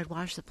don't know if I'd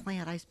wash the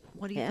plant.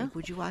 What do you Yeah? think?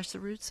 Would you wash the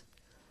roots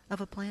of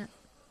a plant?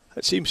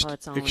 It seems Well,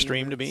 it's all in the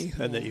extreme to me, roots,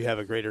 and that yeah. you have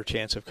a greater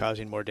chance of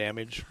causing more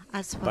damage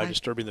That's what by I-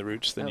 disturbing the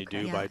roots than you Okay.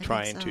 do Yeah, I by think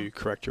trying so. to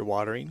correct your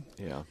watering.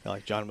 Yeah.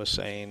 Like John was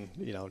saying,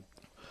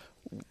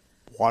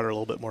 water a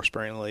little bit more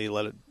sparingly,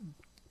 let it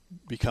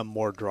become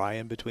more dry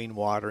in between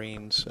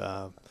waterings.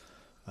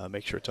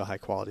 Make sure it's a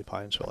high-quality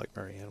pine soil, like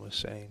Marianne was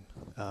saying.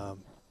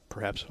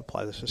 Perhaps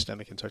apply the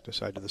systemic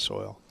insecticide to the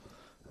soil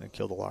and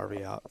kill the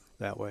larvae out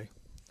that way.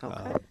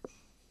 Okay.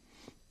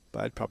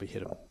 But I'd probably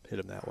hit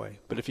them that way.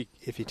 But if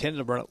you tend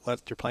to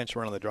let your plants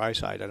run on the dry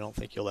side, I don't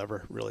think you'll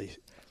ever really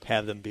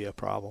have them be a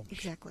problem.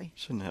 Exactly.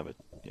 Shouldn't have it.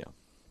 Yeah.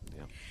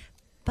 Yeah.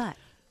 But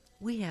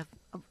we have,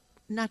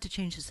 not to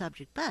change the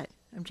subject, but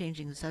I'm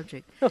changing the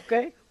subject.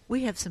 Okay.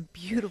 We have some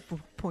beautiful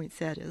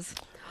poinsettias.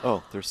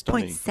 Oh, they're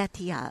stunning.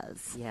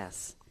 Poinsettias.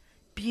 Yes.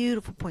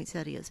 Beautiful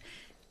poinsettias.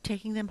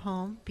 Taking them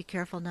home, be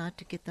careful not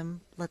to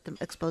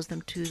expose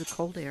them to the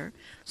cold air.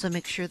 So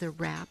make sure they're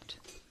wrapped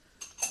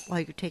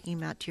while you're taking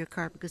them out to your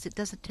car, because it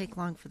doesn't take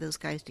long for those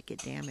guys to get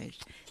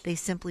damaged. They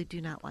simply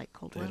do not like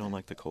cold They weather. don't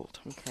like the cold.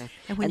 Okay.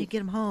 And when you get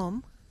them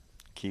home,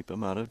 Keep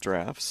them out of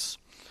drafts,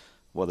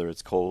 whether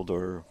it's cold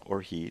or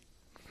heat.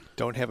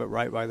 Don't have it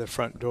right by the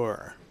front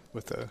door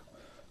with the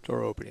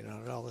door opening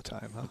on it all the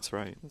time. Huh? That's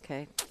right.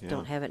 Okay. Yeah.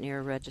 Don't have it near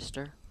a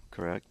register.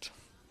 Correct.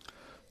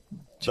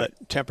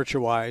 But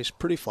temperature-wise,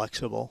 pretty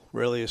flexible,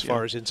 really, as far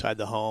Yeah. as inside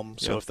the home.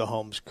 So Yeah. if the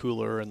home's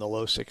cooler in the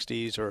low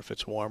 60s or if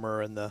it's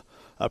warmer in the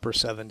upper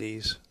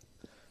 70s,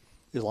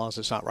 as long as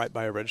it's not right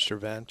by a register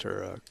vent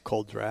or a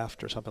cold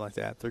draft or something like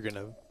that, they're going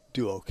to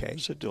do okay.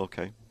 Should do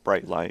okay.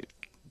 Bright light.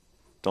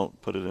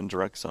 Don't put it in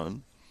direct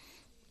sun.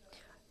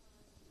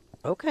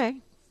 Okay.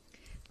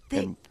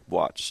 And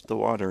watch the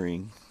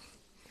watering.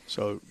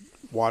 So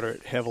water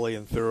it heavily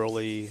and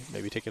thoroughly.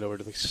 Maybe take it over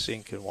to the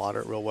sink and water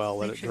it real well.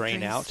 Let Make it sure it drain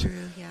drains out.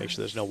 through, yeah. Make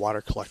sure there's no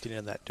water collecting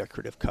in that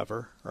decorative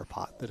cover or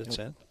pot that it's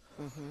in.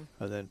 Mm-hmm.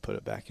 And then put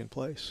it back in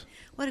place.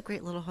 what a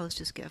great little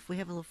hostess gift. We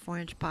have little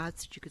 4-inch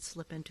pots that you could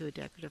slip into a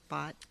decorative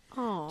pot.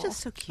 Oh,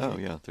 Just so cute. Oh,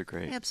 yeah, they're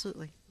great.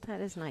 Absolutely. that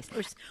is nice.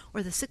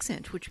 Or the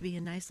 6-inch, which would be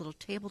a nice little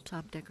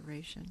tabletop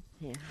decoration.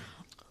 Yeah.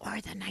 Or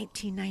the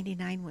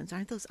 1999 ones.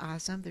 Aren't those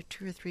awesome? They're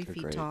 2 or 3 They're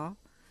feet great. tall.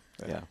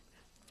 Yeah.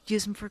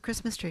 Use them for a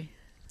Christmas tree.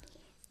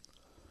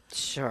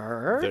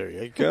 Sure. There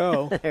you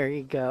go. There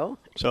you go.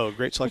 So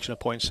great selection of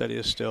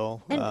poinsettias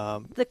still.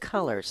 And the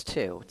colors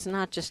too. It's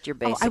not just your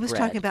basic I was red,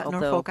 talking about although-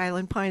 Norfolk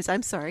Island pines.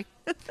 I'm sorry.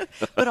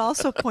 But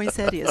also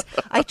poinsettias.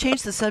 I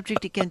changed the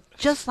subject again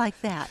just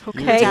like that.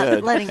 Okay. Without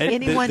did. letting And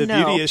anyone the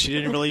know. beauty is she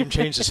didn't really even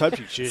change the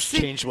subject. She just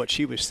changed what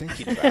she was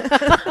thinking about.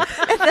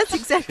 And that's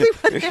exactly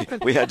what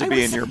happened. We had to I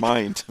be was- in your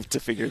mind to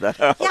figure that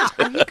out. Yeah,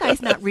 are you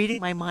guys not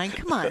reading my mind?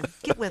 Come on,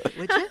 get with it,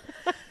 would you?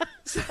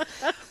 So,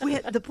 we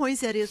had the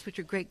poinsettias, which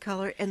are great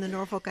color, and the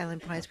Norfolk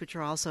Island pines, which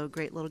are also a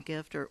great little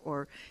gift,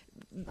 or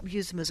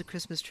use them as a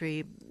Christmas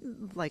tree,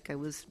 like I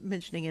was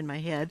mentioning in my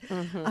head.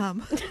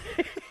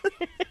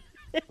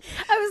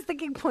 I was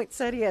thinking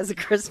poinsettia as a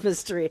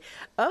Christmas tree.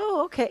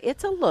 Oh, okay.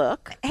 It's a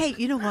look. Hey,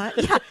 you know what?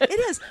 Yeah, it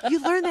is.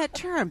 You learn that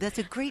term. That's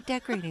a great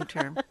decorating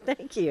term.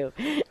 Thank you.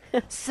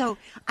 So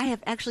I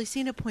have actually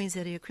seen a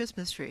poinsettia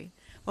Christmas tree.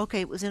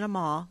 Okay, it was in a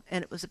mall,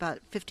 and it was about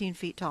 15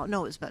 feet tall. No,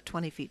 it was about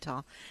 20 feet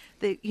tall.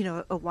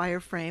 A wire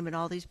frame and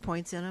all these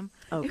points in them.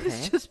 It was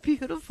Okay. just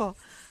beautiful.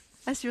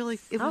 It I'll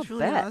was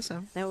really bet.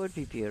 awesome. That would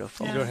be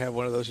beautiful. You don't have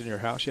one of those in your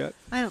house yet?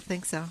 I don't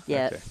think so.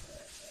 Yet. Okay.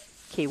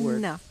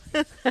 Keyword. No,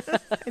 I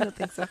don't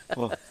think so.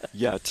 Well,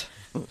 yet.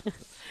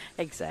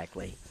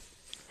 Exactly.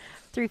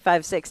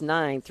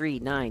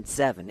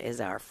 356-9397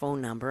 is our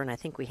phone number, and I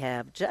think we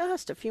have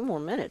just a few more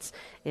minutes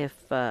if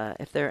there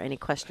are any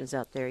questions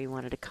out there you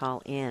wanted to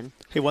call in.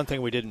 Hey, one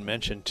thing we didn't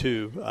mention,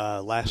 too,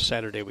 last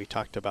Saturday we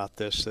talked about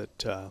this,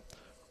 that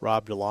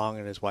Rob DeLong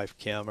and his wife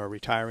Kim are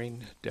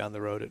retiring down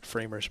the road at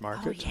Framers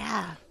Market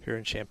here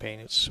in Champaign.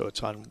 It's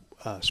on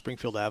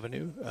Springfield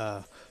Avenue,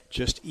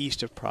 just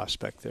east of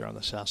Prospect there on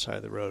the south side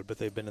of the road. But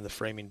they've been in the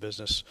framing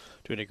business,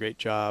 doing a great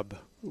job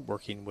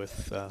working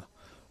with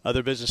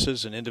other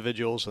businesses and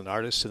individuals and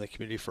artists in the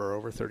community for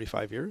over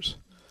 35 years.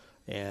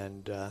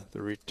 And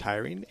they're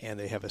retiring, and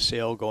they have a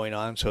sale going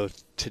on. So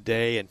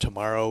today and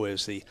tomorrow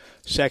is the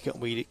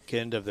second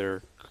weekend of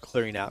their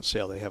clearing out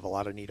sale. They have a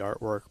lot of neat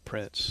artwork,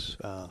 prints,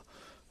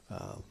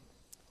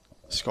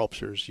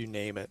 sculptures, you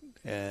name it.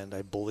 And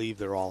I believe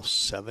they're all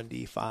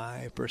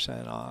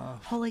 75%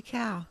 off Holy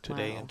cow.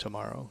 today Wow. and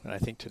tomorrow. And I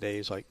think today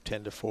is like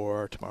 10 to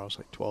 4. Tomorrow's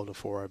like 12 to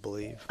 4, I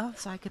believe. Oh,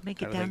 so I could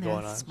make it Kind of down thing there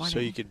going on. this morning. So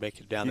you could make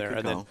it down You there. could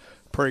And then go.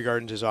 Prairie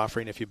Gardens is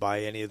offering, if you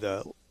buy any of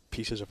the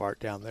pieces of art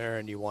down there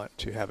and you want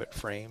to have it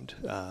framed,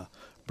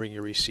 bring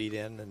your receipt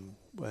in and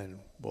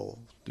we'll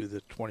do the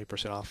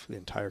 20% off the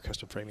entire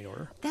custom framing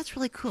order. That's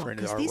really cool for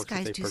any of the because these artwork that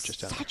guys they do purchased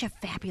down there. such a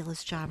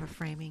fabulous job of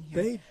framing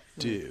here. They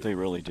do. They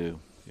really do.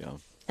 Yeah.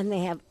 And they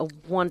have a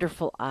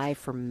wonderful eye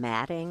for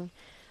matting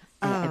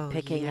and Oh,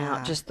 picking yeah.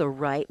 out just the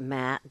right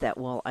mat that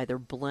will either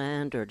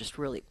blend or just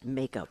really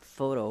make a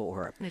photo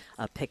or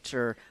a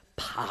picture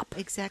pop.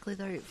 Exactly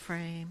the right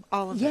frame.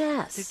 All of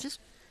Yes. it.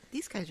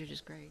 These guys are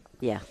just great.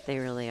 Yeah, they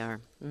really are.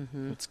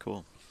 Mm-hmm. That's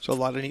cool. So a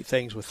lot of neat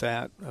things with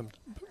that.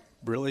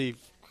 Really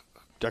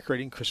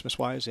decorating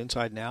Christmas-wise,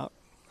 inside and out.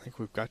 I think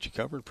we've got you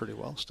covered pretty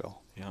well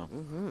still. Yeah.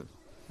 Mm-hmm.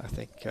 I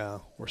think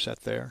we're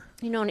set there.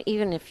 You know, and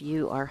even if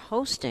you are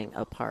hosting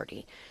a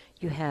party,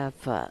 you have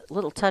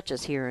little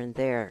touches here and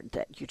there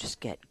that you just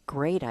get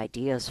great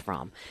ideas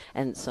from.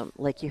 And some,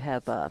 like you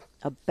have a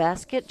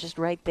basket just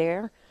right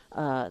there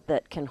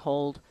that can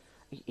hold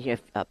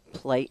a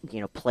plate,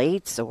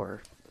 plates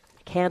or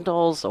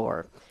candles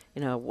or,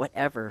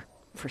 whatever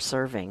for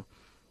serving.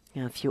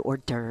 A few hors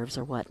d'oeuvres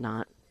or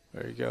whatnot.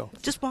 There you go.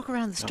 Just walk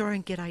around the store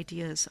and get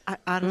ideas.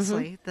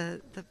 Honestly,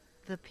 the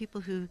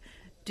people who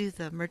do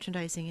the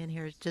merchandising in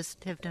here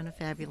just have done a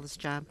fabulous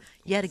job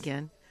yet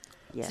again.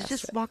 Yes. So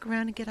just walk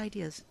around and get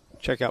ideas.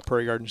 Check out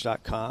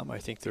prairiegardens.com. I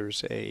think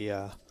there's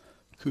a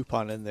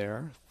coupon in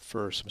there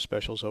for some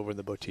specials over in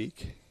the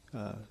boutique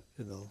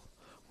in the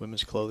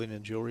women's clothing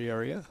and jewelry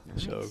area.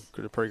 Nice. So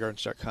go to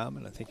prairiegardens.com,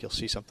 and I think you'll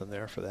see something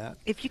there for that.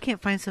 If you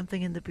can't find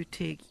something in the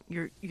boutique,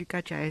 you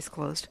got your eyes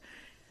closed.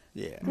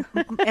 Yeah.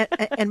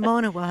 and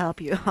Mona will help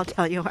you. I'll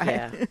tell you why.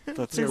 Yeah,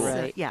 That's you're cool.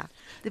 right. Yeah,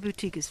 the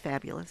boutique is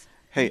fabulous.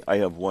 Hey, I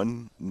have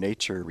one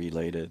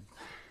nature-related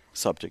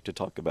subject to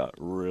talk about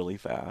really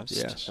fast.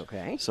 Yes.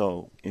 Okay.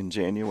 So in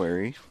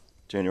January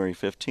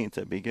 15th,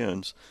 it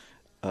begins.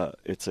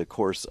 It's a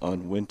course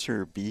on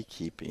winter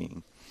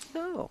beekeeping.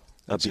 Oh.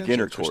 A That sounds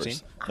beginner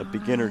interesting. course. A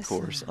beginner Awesome.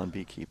 course on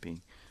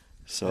beekeeping.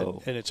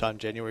 So And it's on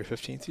January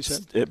 15th, you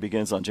said? it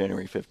begins on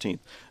January 15th.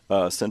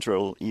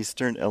 Central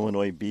Eastern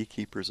Illinois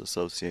Beekeepers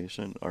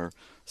Association are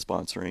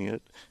sponsoring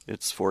it.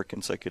 It's 4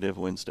 consecutive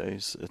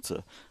Wednesdays. It's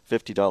a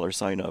 $50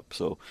 sign up.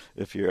 So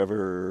if you're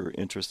ever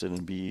interested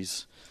in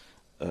bees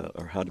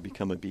or how to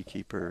become a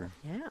beekeeper,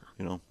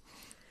 Yeah.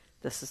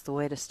 This is the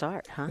way to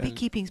start, huh?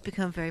 Beekeeping's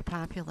become very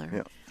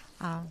popular.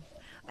 Yeah.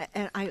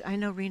 And I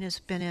know Rena's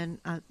been in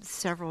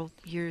several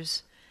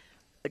years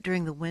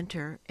during the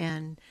winter,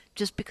 and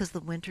just because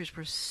the winters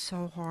were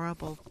so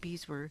horrible,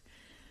 bees were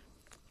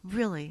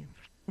really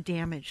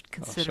damaged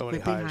considerably.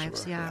 many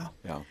hives Beehives, were, yeah,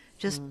 Yeah.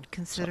 just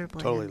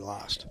considerably. Totally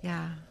lost.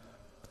 Yeah.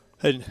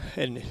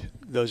 And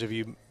those of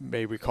you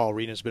may recall,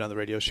 Rena's been on the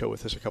radio show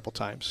with us a couple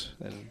times,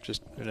 and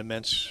just an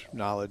immense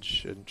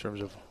knowledge in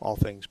terms of all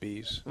things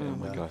bees. Oh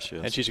my gosh,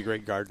 yes. And she's a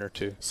great gardener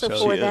too. So She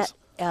for is.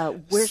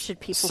 that, where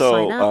should people So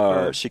sign up?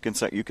 or-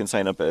 you can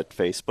sign up at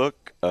Facebook,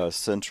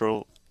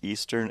 Central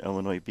Eastern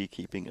Illinois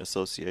Beekeeping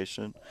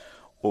Association,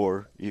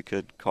 or you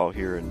could call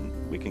here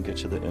and we can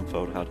get you the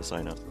info on how to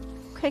sign up.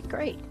 Okay,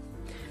 great.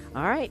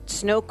 All right,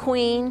 Snow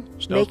Queen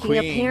Snow making Queen.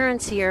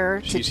 appearance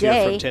here She's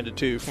today. here from 10 to 2, 10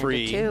 to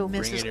free. 2.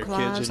 Bring Mrs. in your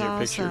Claus kids and your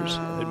pictures.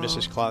 also. And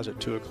Mrs. Claus at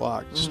 2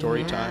 o'clock,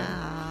 story time.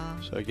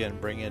 Yeah. So again,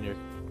 bring in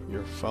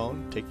your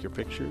phone, take your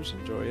pictures,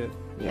 enjoy it.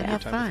 Yeah, a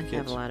have good time fun. with the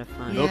Have a kids. lot of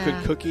fun. Milk Yeah.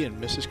 and cookie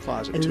and Mrs.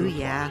 Claus at 2 Ooh, o'clock.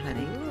 yeah,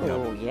 honey.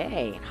 Oh,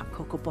 yay. Hot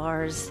cocoa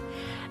bars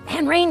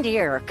and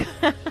reindeer.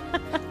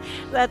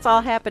 That's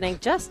all happening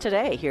just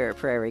today here at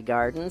Prairie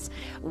Gardens.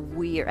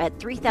 We are at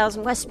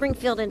 3000 West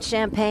Springfield in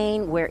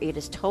Champaign, where it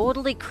is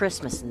totally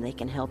Christmas, and they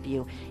can help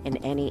you in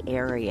any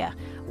area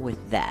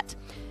with that.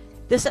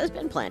 This has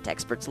been Plant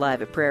Experts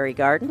Live at Prairie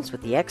Gardens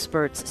with the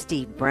experts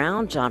Steve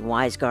Brown, John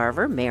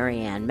Weisgarver,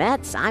 Mary Ann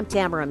Metz. I'm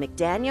Tamara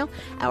McDaniel.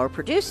 Our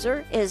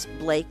producer is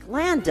Blake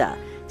Landa.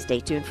 Stay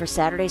tuned for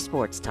Saturday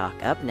Sports Talk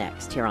up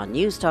next here on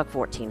News Talk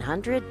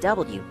 1400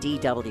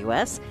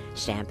 WDWS,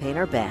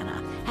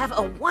 Champaign-Urbana. Have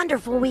a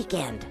wonderful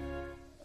weekend.